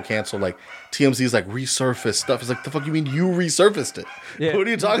the actual cancel, like TMZ's like resurfaced stuff. It's like, the fuck you mean you resurfaced it? Yeah. What are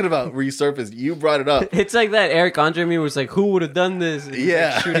you talking about? Resurfaced? You brought it up. It's like that Eric Andre meme was like, who would have done this? And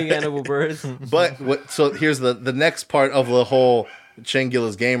like shooting animal birds. But so here's the next part of the whole Shane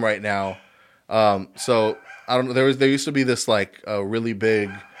Gillis game right now. So I don't know. There used to be this like really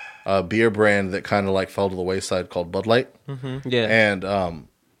big beer brand that kind of like fell to the wayside called Bud Light. Mm-hmm. Yeah, and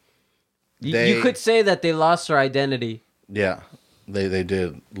you could say that they lost their identity. Yeah, they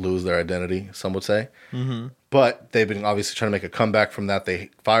did lose their identity, some would say. Mm-hmm. But they've been obviously trying to make a comeback from that. They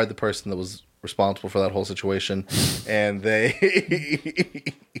fired the person that was responsible for that whole situation, and they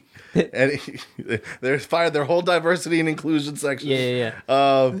they fired their whole diversity and inclusion section.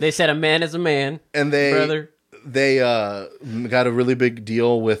 Yeah. They said a man is a man, and brother. They got a really big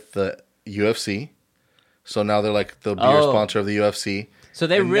deal with the UFC, so now they're like the beer sponsor of the UFC. So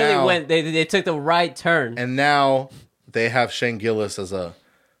they really went. They took the right turn, and now they have Shane Gillis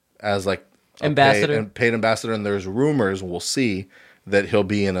as like ambassador, paid ambassador, and there's rumors, we'll see, that he'll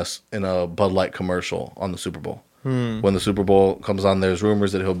be in a Bud Light commercial on the Super Bowl. When the Super Bowl comes on, there's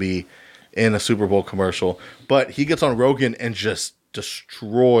rumors that he'll be in a Super Bowl commercial. But he gets on Rogan and just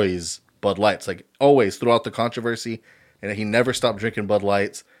destroys Bud Lights, like always throughout the controversy, and he never stopped drinking Bud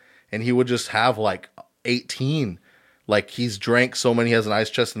Lights, and he would just have like 18. Like, he's drank so many, he has an ice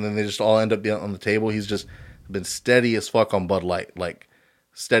chest, and then they just all end up being on the table. He's just been steady as fuck on Bud Light, like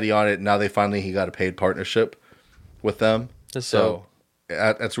steady on it. Now he got a paid partnership with them. So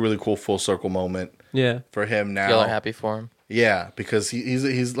that's a really cool full circle moment. Yeah, for him now. Y'all are happy for him. Yeah, because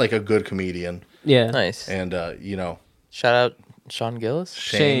he's like a good comedian. Yeah, nice. And shout out Sean Gillis.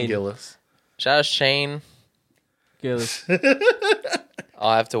 Shane Gillis. Shout out Shane Gillis.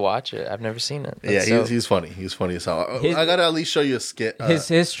 I'll have to watch it. I've never seen it. He's funny. He's funny as hell. I gotta at least show you a skit.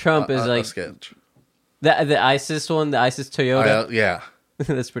 His Trump is like a sketch. The ISIS one, the ISIS Toyota. Yeah,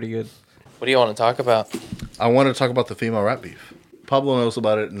 that's pretty good. What do you want to talk about? I want to talk about the female rap beef. Pablo knows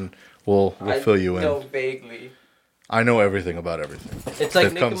about it, and we'll fill you in. I know vaguely. I know everything about everything. It's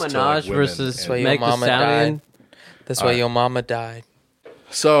like Nicki Minaj versus Meg Thee Stallion. That's why your mama died.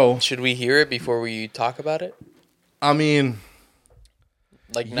 So should we hear it before we talk about it? I mean,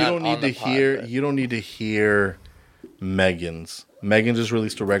 like, you don't need to hear. You don't need to hear Megan's. Megan just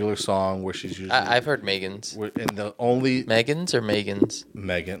released a regular song where she's usually. I've heard Megan's. And the only Megan's or Megan's.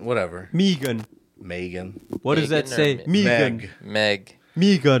 Megan, whatever. Megan. What does that say? Megan. Meg.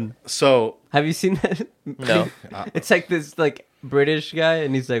 Megan. So have you seen that? No. It's like this like British guy,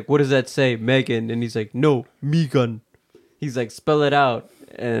 and he's like, "What does that say, Megan?" And he's like, "No, Megan." He's like, "Spell it out,"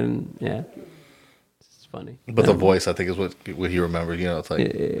 and yeah, it's funny. But the voice, I think, is what he remembers. You know, it's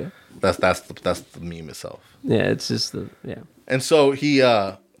like yeah. That's the meme itself. Yeah, it's just And so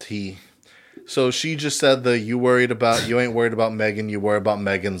so she just said you ain't worried about Megan, you worry about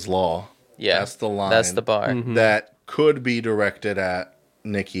Megan's law. Yeah, that's the line. That's the bar. Mm-hmm. That could be directed at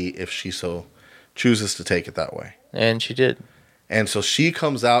Nicki if she so chooses to take it that way. And she did. And so she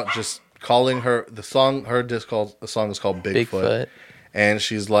comes out just calling the song is called Bigfoot. And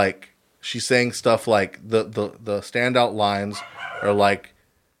she's saying stuff like the standout lines are like,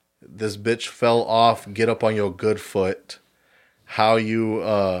 this bitch fell off, get up on your good foot. How you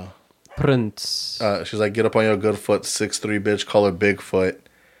Prince. She's like, get up on your good foot, 6'3" bitch, call her Bigfoot.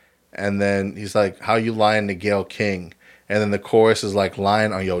 And then he's like, how you lying to Gayle King? And then the chorus is like,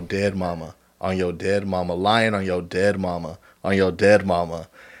 lying on your dead mama, on your dead mama, lying on your dead mama, on your dead mama.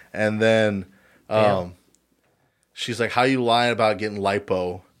 And then she's like, how you lying about getting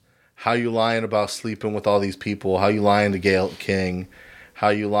lipo? How you lying about sleeping with all these people? How you lying to Gayle King? How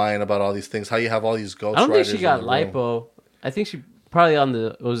you lying about all these things? How you have all these ghostwriters? I don't think she got lipo. I think she probably on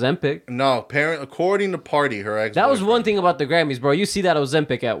the Ozempic. No, according to Party, her ex. That was one thing about the Grammys, bro. You see that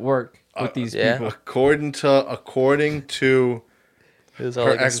Ozempic at work with these people. According to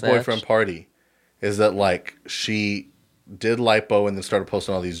her ex-boyfriend Party, is that like she did lipo and then started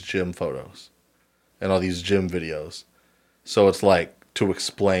posting all these gym photos and all these gym videos. So it's like to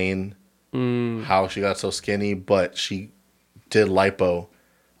explain how she got so skinny, but she did lipo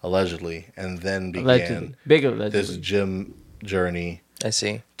allegedly and then began this gym journey. I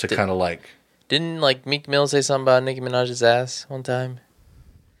see. To kind of like... Didn't like Meek Mill say something about Nicki Minaj's ass one time?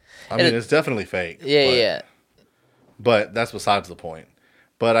 I mean, it's definitely fake. Yeah. But that's besides the point.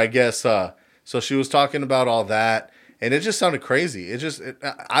 But I guess, so she was talking about all that, and it just sounded crazy.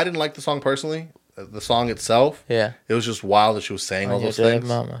 I didn't like the song personally, the song itself. Yeah. It was just wild that she was saying all those things.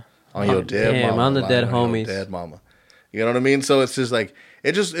 Mama. On your dead mama. On the dead homies. On your dead mama. You know what I mean? So it's just like,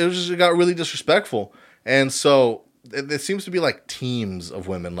 it got really disrespectful. And so it seems to be like teams of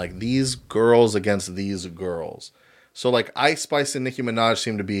women, like these girls against these girls. So like Ice Spice and Nicki Minaj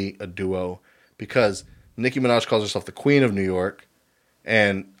seem to be a duo because Nicki Minaj calls herself the Queen of New York,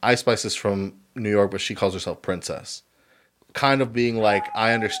 and Ice Spice is from New York, but she calls herself Princess. Kind of being like,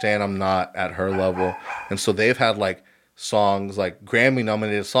 I understand I'm not at her level. And so they've had like songs, like Grammy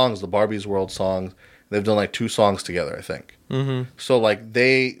nominated songs, the Barbie's World songs. They've done like 2 songs together, I think. Mm-hmm. So like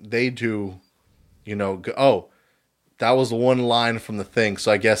they do, that was the one line from the thing.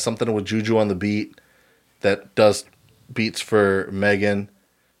 So I guess something with Juju on the beat that does beats for Megan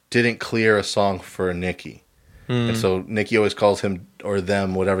didn't clear a song for Nicki. And so Nicki always calls him or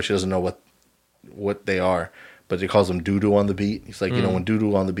them, whatever. She doesn't know what what they are, but he calls them doo-doo on the beat. He's like, you know, when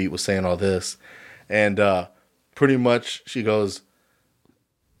doo-doo on the beat was saying all this. And pretty much she goes,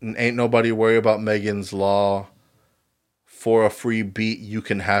 ain't nobody worry about Megan's Law. For a free beat, you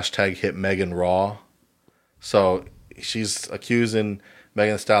can hashtag hit Megan Raw. So she's accusing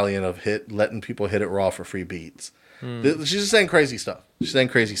Megan Thee Stallion of letting people hit it raw for free beats. She's just saying crazy stuff. She's saying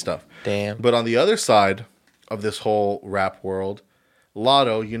crazy stuff. Damn. But on the other side of this whole rap world,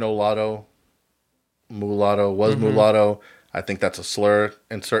 Lotto, you know Lotto, mulatto, was mulatto. I think that's a slur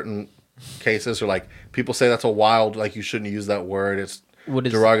in certain cases. Or like people say that's a wild, like you shouldn't use that word. It's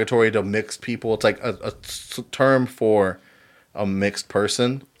derogatory to mixed people. It's like a term for a mixed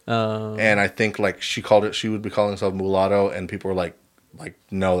person. And I think like she would be calling herself mulatto, and people were like,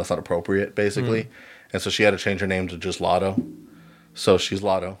 no, that's not appropriate, basically. And so she had to change her name to just Lotto. So she's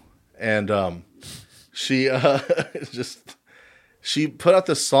Lotto. And she she put out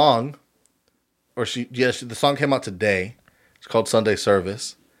this song, or the song came out today. It's called Sunday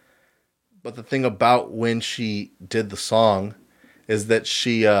Service. But the thing about when she did the song is that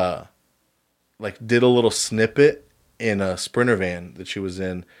she did a little snippet in a Sprinter van that she was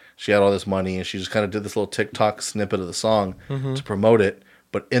in. She had all this money, and she just kind of did this little TikTok snippet of the song to promote it.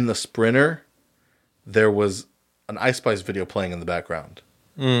 But in the Sprinter, there was an Ice Spice video playing in the background.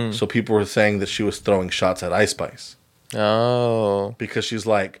 So people were saying that she was throwing shots at Ice Spice. Oh. Because she's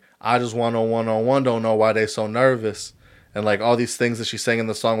like, I just want on one-on-one, don't know why they so nervous. And like all these things that she's saying in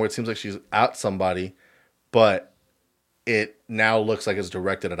the song where it seems like she's at somebody, but it now looks like it's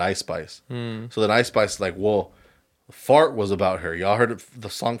directed at Ice Spice. So then Ice Spice is like, well, Fart was about her. Y'all heard the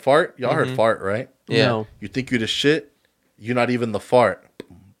song Fart? Y'all heard Fart, right? Yeah. No. You think you the shit? You're not even the fart.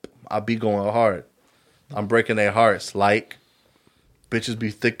 I be going hard. I'm breaking their hearts. Like, bitches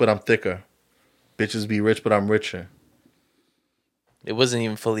be thick, but I'm thicker. Bitches be rich, but I'm richer. It wasn't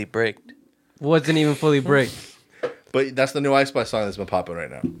even fully bricked. Wasn't even fully bricked. But that's the new Ice Spice song that's been popping right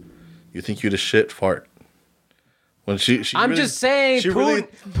now. You think you the shit? Fart. When she I'm really, just saying,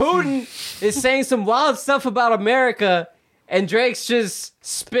 Putin is saying some wild stuff about America, and Drake's just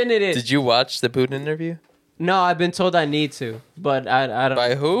spinning it. Did you watch the Putin interview? No, I've been told I need to, but I don't.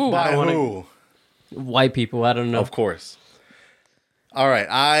 By who? By I don't who? White people, I don't know. Of course. All right,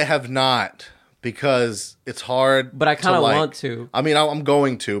 I have not, because it's hard. But I kind of like, want to. I mean, I'm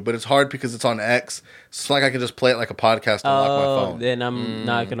going to, but it's hard because it's on X. It's like I can just play it like a podcast and lock my phone. Then I'm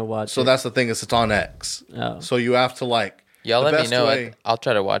not gonna watch it. So that's the thing, is it's on X. Oh. So you have to like. Y'all the let me best know. way- I'll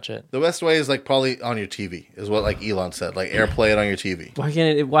try to watch it. The best way is like probably on your TV, is what like Elon said. Like AirPlay it on your TV.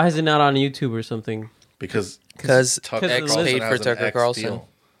 Why is it not on YouTube or something? Because Tucker X paid Carlson for has an Tucker X Carlson. deal.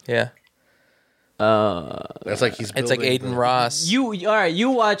 Yeah. That's like he's It's like building Aiden the- Ross. You all right?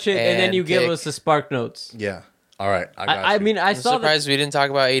 You watch it and then And you give pick- us the Spark Notes. Yeah. All right. I got I you. mean, I I'm saw surprised we didn't talk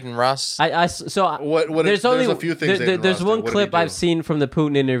about Aiden Ross. What there's only a few things. Aiden there's Ross one did. What did clip he do? I've seen from the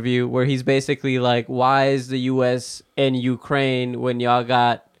Putin interview where he's basically like, "Why is the U.S. and Ukraine when y'all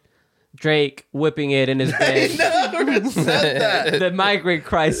got Drake whipping it in his bed?" Never said that. The migrant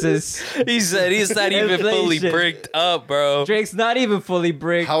crisis. He said he's not even fully Inflation. bricked up, bro. Drake's not even fully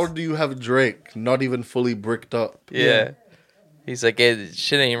bricked. How do you have Drake not even fully bricked up? Yeah. He's like, hey,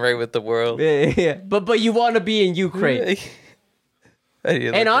 shit ain't right with the world. Yeah. But you want to be in Ukraine.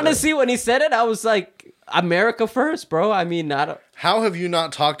 And honestly, when he said it, I was like, America first, bro. I mean, not. How have you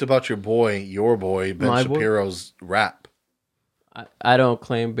not talked about your boy, Ben My boy? Shapiro's rap? I don't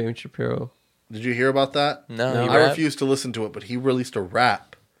claim Ben Shapiro. Did you hear about that? No, No. he I rap? refused to listen to it, but he released a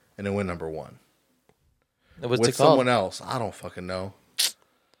rap and it went number one. What's with it called? someone else. I don't fucking know.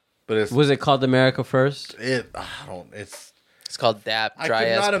 But it's Was it called America First? It's called DAP. I Dry could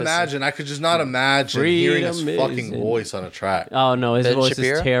ass not pussy. imagine. I could just not imagine hearing his Freedom fucking is in- voice on a track. Oh no, his Ben voice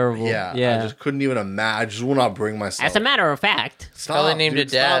Shapiro? is terrible. Yeah, Yeah. I just couldn't even imagine. I just will not bring myself. As a matter of fact, Stop, Probably named dude,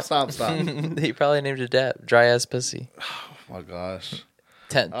 it DAP. Stop. He probably named it DAP. Dry ass pussy. Oh my gosh.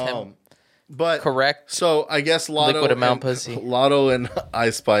 But Correct. So I guess Liquid amount pussy. Lotto and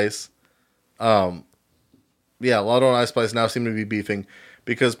Ice Spice. Lotto and Ice Spice now seem to be beefing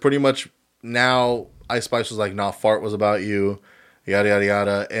because pretty much now Ice Spice was like, nah, Fart was about you, yada yada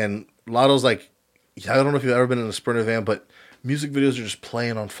yada, and Lotto's like, I don't know if you've ever been in a Sprinter van, but music videos are just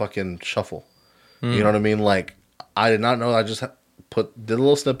playing on fucking shuffle. You know what I mean? Like, I did not know. I just did a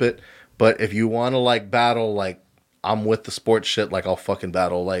little snippet, but if you want to like battle, like I'm with the sports shit, like I'll fucking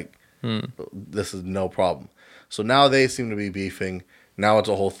battle, like. This is no problem. So now they seem to be beefing. Now it's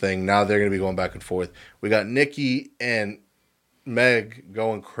a whole thing. Now they're going to be going back and forth. We got Nicki and Meg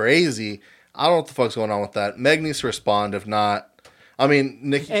going crazy. I don't know what the fuck's going on with that. Meg needs to respond. If not, I mean,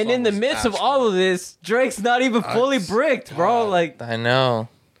 Nicki. and in the midst of all of this, Drake's not even fully bricked, bro. Like, I know.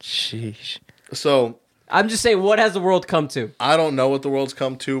 Sheesh. So I'm just saying, what has the world come to? I don't know what the world's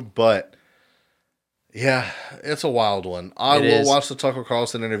come to, but yeah, it's a wild one. I It will is. watch the Tucker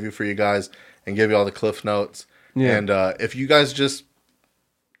Carlson interview for you guys and give you all the cliff notes. Yeah. And if you guys just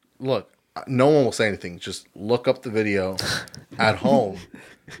look, no one will say anything. Just look up the video at home,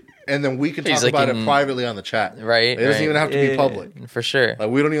 and then we can talk He's like about in- it privately on the chat. Right, It doesn't right. even have to be public. For sure. Like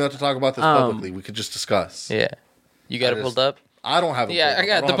we don't even have to talk about this publicly. We could just discuss. Yeah. You got it I pulled just- up? I don't have it. Yeah, pulled I up.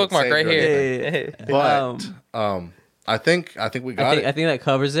 got don't the have it bookmark saved right or here. anything. Yeah. But I think we got it. I think that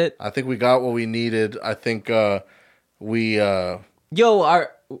covers it. I think we got what we needed. I think we Yo,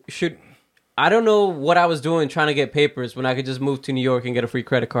 I don't know what I was doing trying to get papers when I could just move to New York and get a free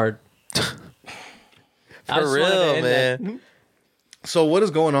credit card. I For just wanted to real, end man. So what is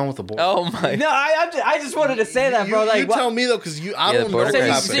going on with the board? Oh my. No, I just wanted to say that, bro. Like, you tell me though, because I Yeah, don't the know border what's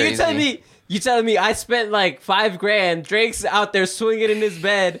crisis happening. is so you telling me I spent like $5,000. Drake's out there swinging in his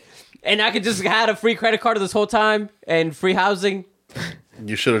bed, and I could just had a free credit card this whole time and free housing.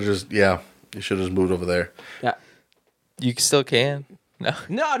 You should have just moved over there. Yeah. You still can. No.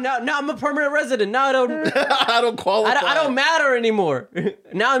 No, I'm a permanent resident. Now I don't. I don't qualify. I don't matter anymore.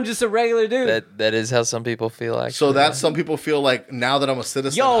 Now I'm just a regular dude. That is how some people feel, actually. So that some people feel like now that I'm a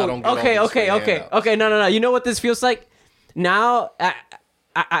citizen, I Yo, don't get all these free handouts. okay. No. You know what this feels like? Now,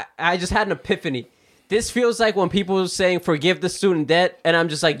 I just had an epiphany. This feels like when people are saying forgive the student debt, and I'm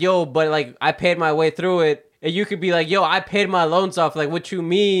just like, yo, but like I paid my way through it, and you could be like, yo, I paid my loans off. Like, what you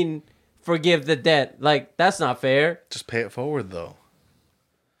mean forgive the debt? Like, that's not fair. Just pay it forward though.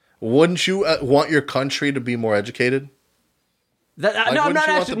 Wouldn't you want your country to be more educated? No, I'm wouldn't not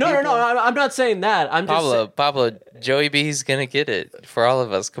you want actually. the No. people- I'm not saying that. I'm just. Pablo, Joey B's gonna get it for all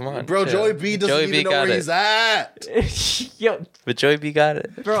of us. Come on, Bro, chill. Joey B doesn't Joey even B know got where it. he's at. Yo, But Joey B got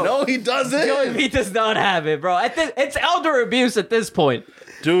it. bro. No, he doesn't. Joey B does not have it, bro. It's elder abuse at this point.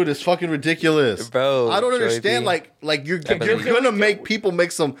 Dude, it's fucking ridiculous. Bro, I don't Joey understand. B. Like you're believe gonna make people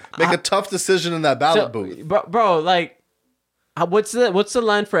make a tough decision in that ballot booth. Bro, like, what's the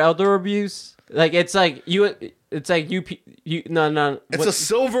line for elder abuse? Like, it's like you. It's like you. No. It's a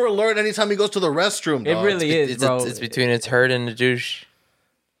silver alert anytime he goes to the restroom. It dog. really is, bro. It's between its herd and the douche.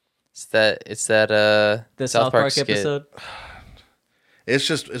 It's that the South Park skit. episode. It's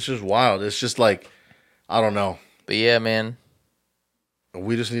just wild. It's just like I don't know. But yeah, man.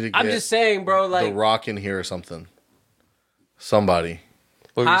 We just need to get I'm just saying, bro. the Like, Rock in here or something. Somebody.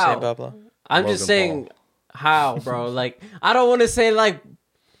 What were you How? saying, Pablo? I'm Logan just saying, Paul. how, bro? Like, I don't want to say like,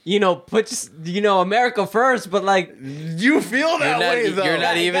 put America first, but like, You feel that not- way though. you're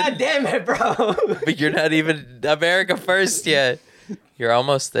not even- God damn it, bro. But you're not even America first yet. You're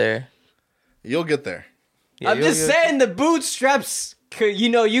almost there. You'll get there. Yeah, I'm just saying the bootstraps.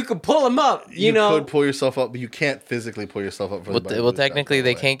 You could pull them up. You know, could pull yourself up, but you can't physically pull yourself up. Well, technically,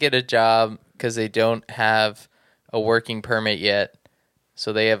 they can't get a job because they don't have a working permit yet.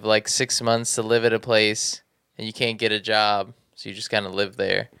 So they have like 6 months to live at a place, and you can't get a job. So you just kind of live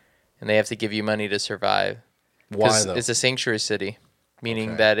there, and they have to give you money to survive. Why 'Cause though? it's a sanctuary city, meaning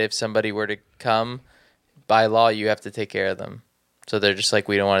Okay. that if somebody were to come, by law, you have to take care of them. So they're just like,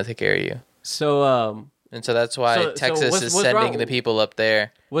 we don't want to take care of you. so And so that's why So Texas what's is wrong- sending the people up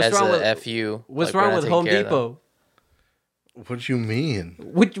there what's as wrong a with- FU. what's like, we're wrong not with taking Home care of them. Depot? What do you mean?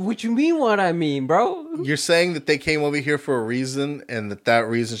 What you mean? What I mean, bro? You're saying that they came over here for a reason, and that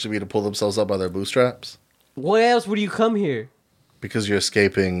reason should be to pull themselves up by their bootstraps? What else would you come here? Because you're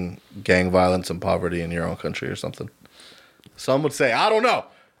escaping gang violence and poverty in your own country or something. Some would say, I don't know.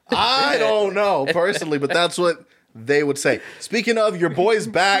 I don't know personally, but that's what they would say. Speaking of, your boy's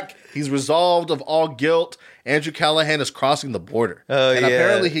back. He's resolved of all guilt. Andrew Callahan is crossing the border. Oh, and yeah.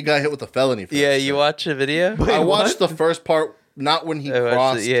 apparently he got hit with a felony for Yeah, that you shit. watch the video? I Wait, watched what? the first part, not when he I watched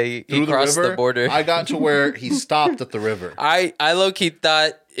crossed it. Yeah, he through crossed the the river. border. I got to where he stopped at the river. I low-key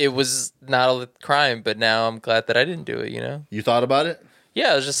thought it was not a crime, but now I'm glad that I didn't do it, you know? You thought about it?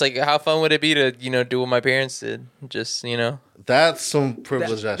 Yeah, I was just like, how fun would it be to, do what my parents did? Just, That's some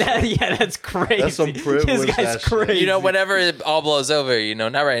privileged action. Yeah, that's crazy. That's some privileged This guy's ass shit. crazy. whenever it all blows over,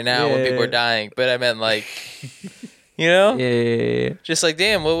 not right now when people are Yeah. dying, but I meant like, Yeah. just like,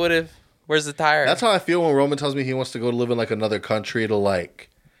 damn, what would have, where's the tire? That's how I feel when Roman tells me he wants to go to live in like another country to like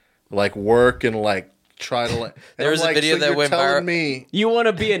work and like try to like. There was a video that you're went telling viral- me. You want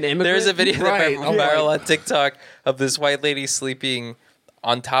to be an immigrant? There's a video Right, that I'm went viral like- on TikTok of this white lady sleeping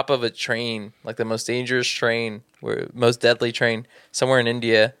on top of a train, like the most dangerous train, most deadly train, somewhere in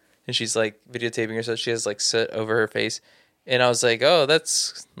India, and she's like videotaping herself. She has like soot over her face, and I was like, "Oh,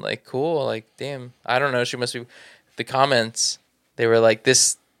 that's like cool." Like, damn, I don't know. She must be. The comments, they were like,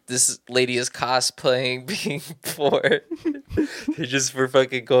 "This this lady is cosplaying being poor. They just were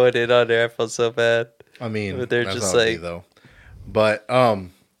fucking going in on there. I felt so bad. I mean, But they're that's just not me, like- though. But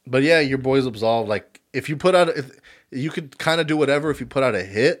yeah, your boy's absolved. Like, if you put out, if you could kind of do whatever. If you put out a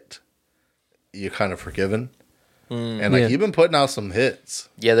hit, you're kind of forgiven. And like, Yeah. you've been putting out some hits.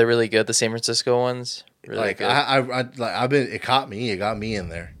 Yeah, they're really good. The San Francisco ones, really Like, good. I've been. It caught me. It got me in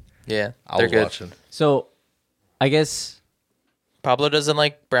there. Yeah, I they're was good. watching. So, I guess Pablo doesn't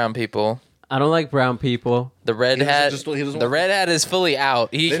like brown people. I don't like brown people. The red He doesn't hat, just- he doesn't the want- red hat is fully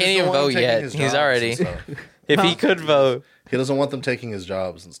out. He They can't just even don't want him vote taking yet. his He's jobs already. and stuff. If he could vote, He doesn't want them taking his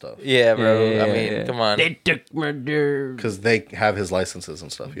jobs and stuff yeah, bro. Yeah, I mean, yeah. come on. They took my dirt. because they have his licenses and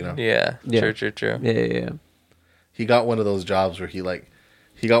stuff. You know, Yeah, Yeah. true. Yeah. he got one of those jobs where he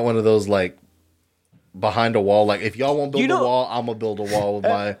got one of those like behind a wall. Like, if y'all won't build You know- a wall, I'm gonna build a wall with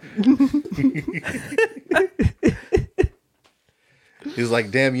my. He's like,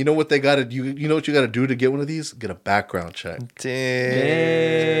 damn, you know what they gotta do? You know what you gotta do to get one of these? Get a background check. Damn.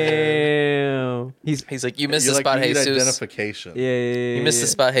 He's like, you missed You're the like, spot, you need Jesus. identification. Yeah. You missed the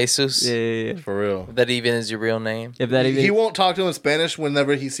spot, Jesus. Yeah. For real. That even is your real name. If that even He won't talk to him in Spanish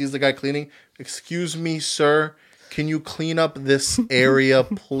whenever he sees the guy cleaning. Excuse me, sir. Can you clean up this area,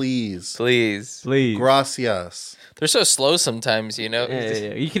 please? Please. Gracias. They're so slow sometimes, you know?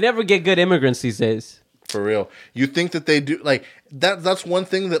 Yeah. You can never get good immigrants these days. For real. You think that they do like that? That's one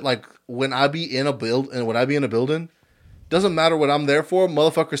thing that, like, when I be in a building, doesn't matter what I'm there for.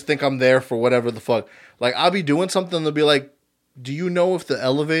 Motherfuckers think I'm there for whatever the fuck. Like, I'll be doing something, they'll be like, "Do you know if the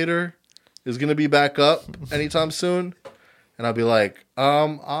elevator is gonna be back up anytime soon?" And I'll be like, I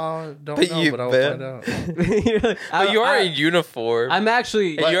don't But know, you but I'll bet. find out. But you are in uniform. I'm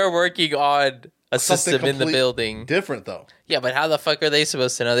actually. and you're working on a Something system in the complete- building. Different though. Yeah, but how the fuck are they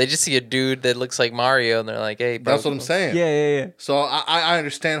supposed to know? They just see a dude that looks like Mario and they're like, hey, bro. That's what I'm saying. Yeah. So I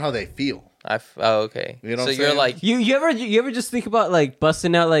understand how they feel. Okay. You know so what I'm you're saying? like, You ever just think about like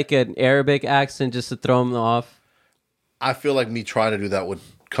busting out like an Arabic accent just to throw them off? I feel like me trying to do that would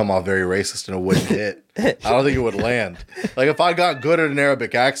come off very racist and it wouldn't hit. I don't think it would land. Like, if I got good at an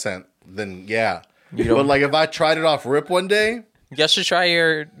Arabic accent, then yeah. But like, if I tried it off rip one day, you guys should try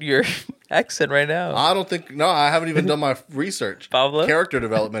your accent right now. I don't think. No, I haven't even done my research, Pablo? character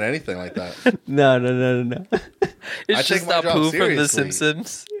development, anything like that. No. It's I take just my not job poo from The seriously.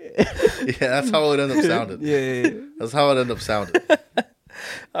 Simpsons. Yeah, that's how it ended up sounding. Yeah. That's how it ended up sounding.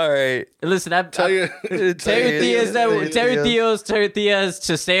 All right. Listen, Tell you, Terry Diaz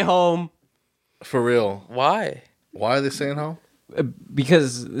to stay home for real. Why? Why are they staying home?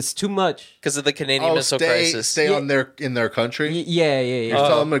 because it's too much. Because of the Canadian missile crisis. Stay Yeah. on in their country. Yeah. You're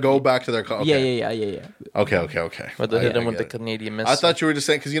telling them to go back to their country. Yeah. Okay. Or they hit I him with get the it. Canadian missile. I thought you were just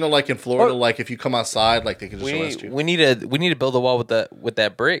saying because like in Florida, like if you come outside, like they can just arrest you. we need to build a wall with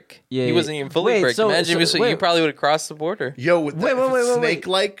that brick. Yeah, he yeah. wasn't even fully Wait, bricked. so- Imagine so- if you wait. probably would have crossed the border. Yo, with Wait, snake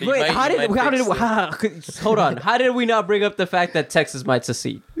like. Wait, might- how you did might fix hold on? How did we not bring up the fact that Texas might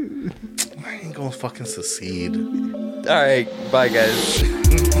secede? I ain't gonna fucking secede. All right, bye guys.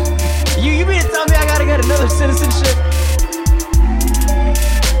 You mean to tell me I gotta get another citizenship?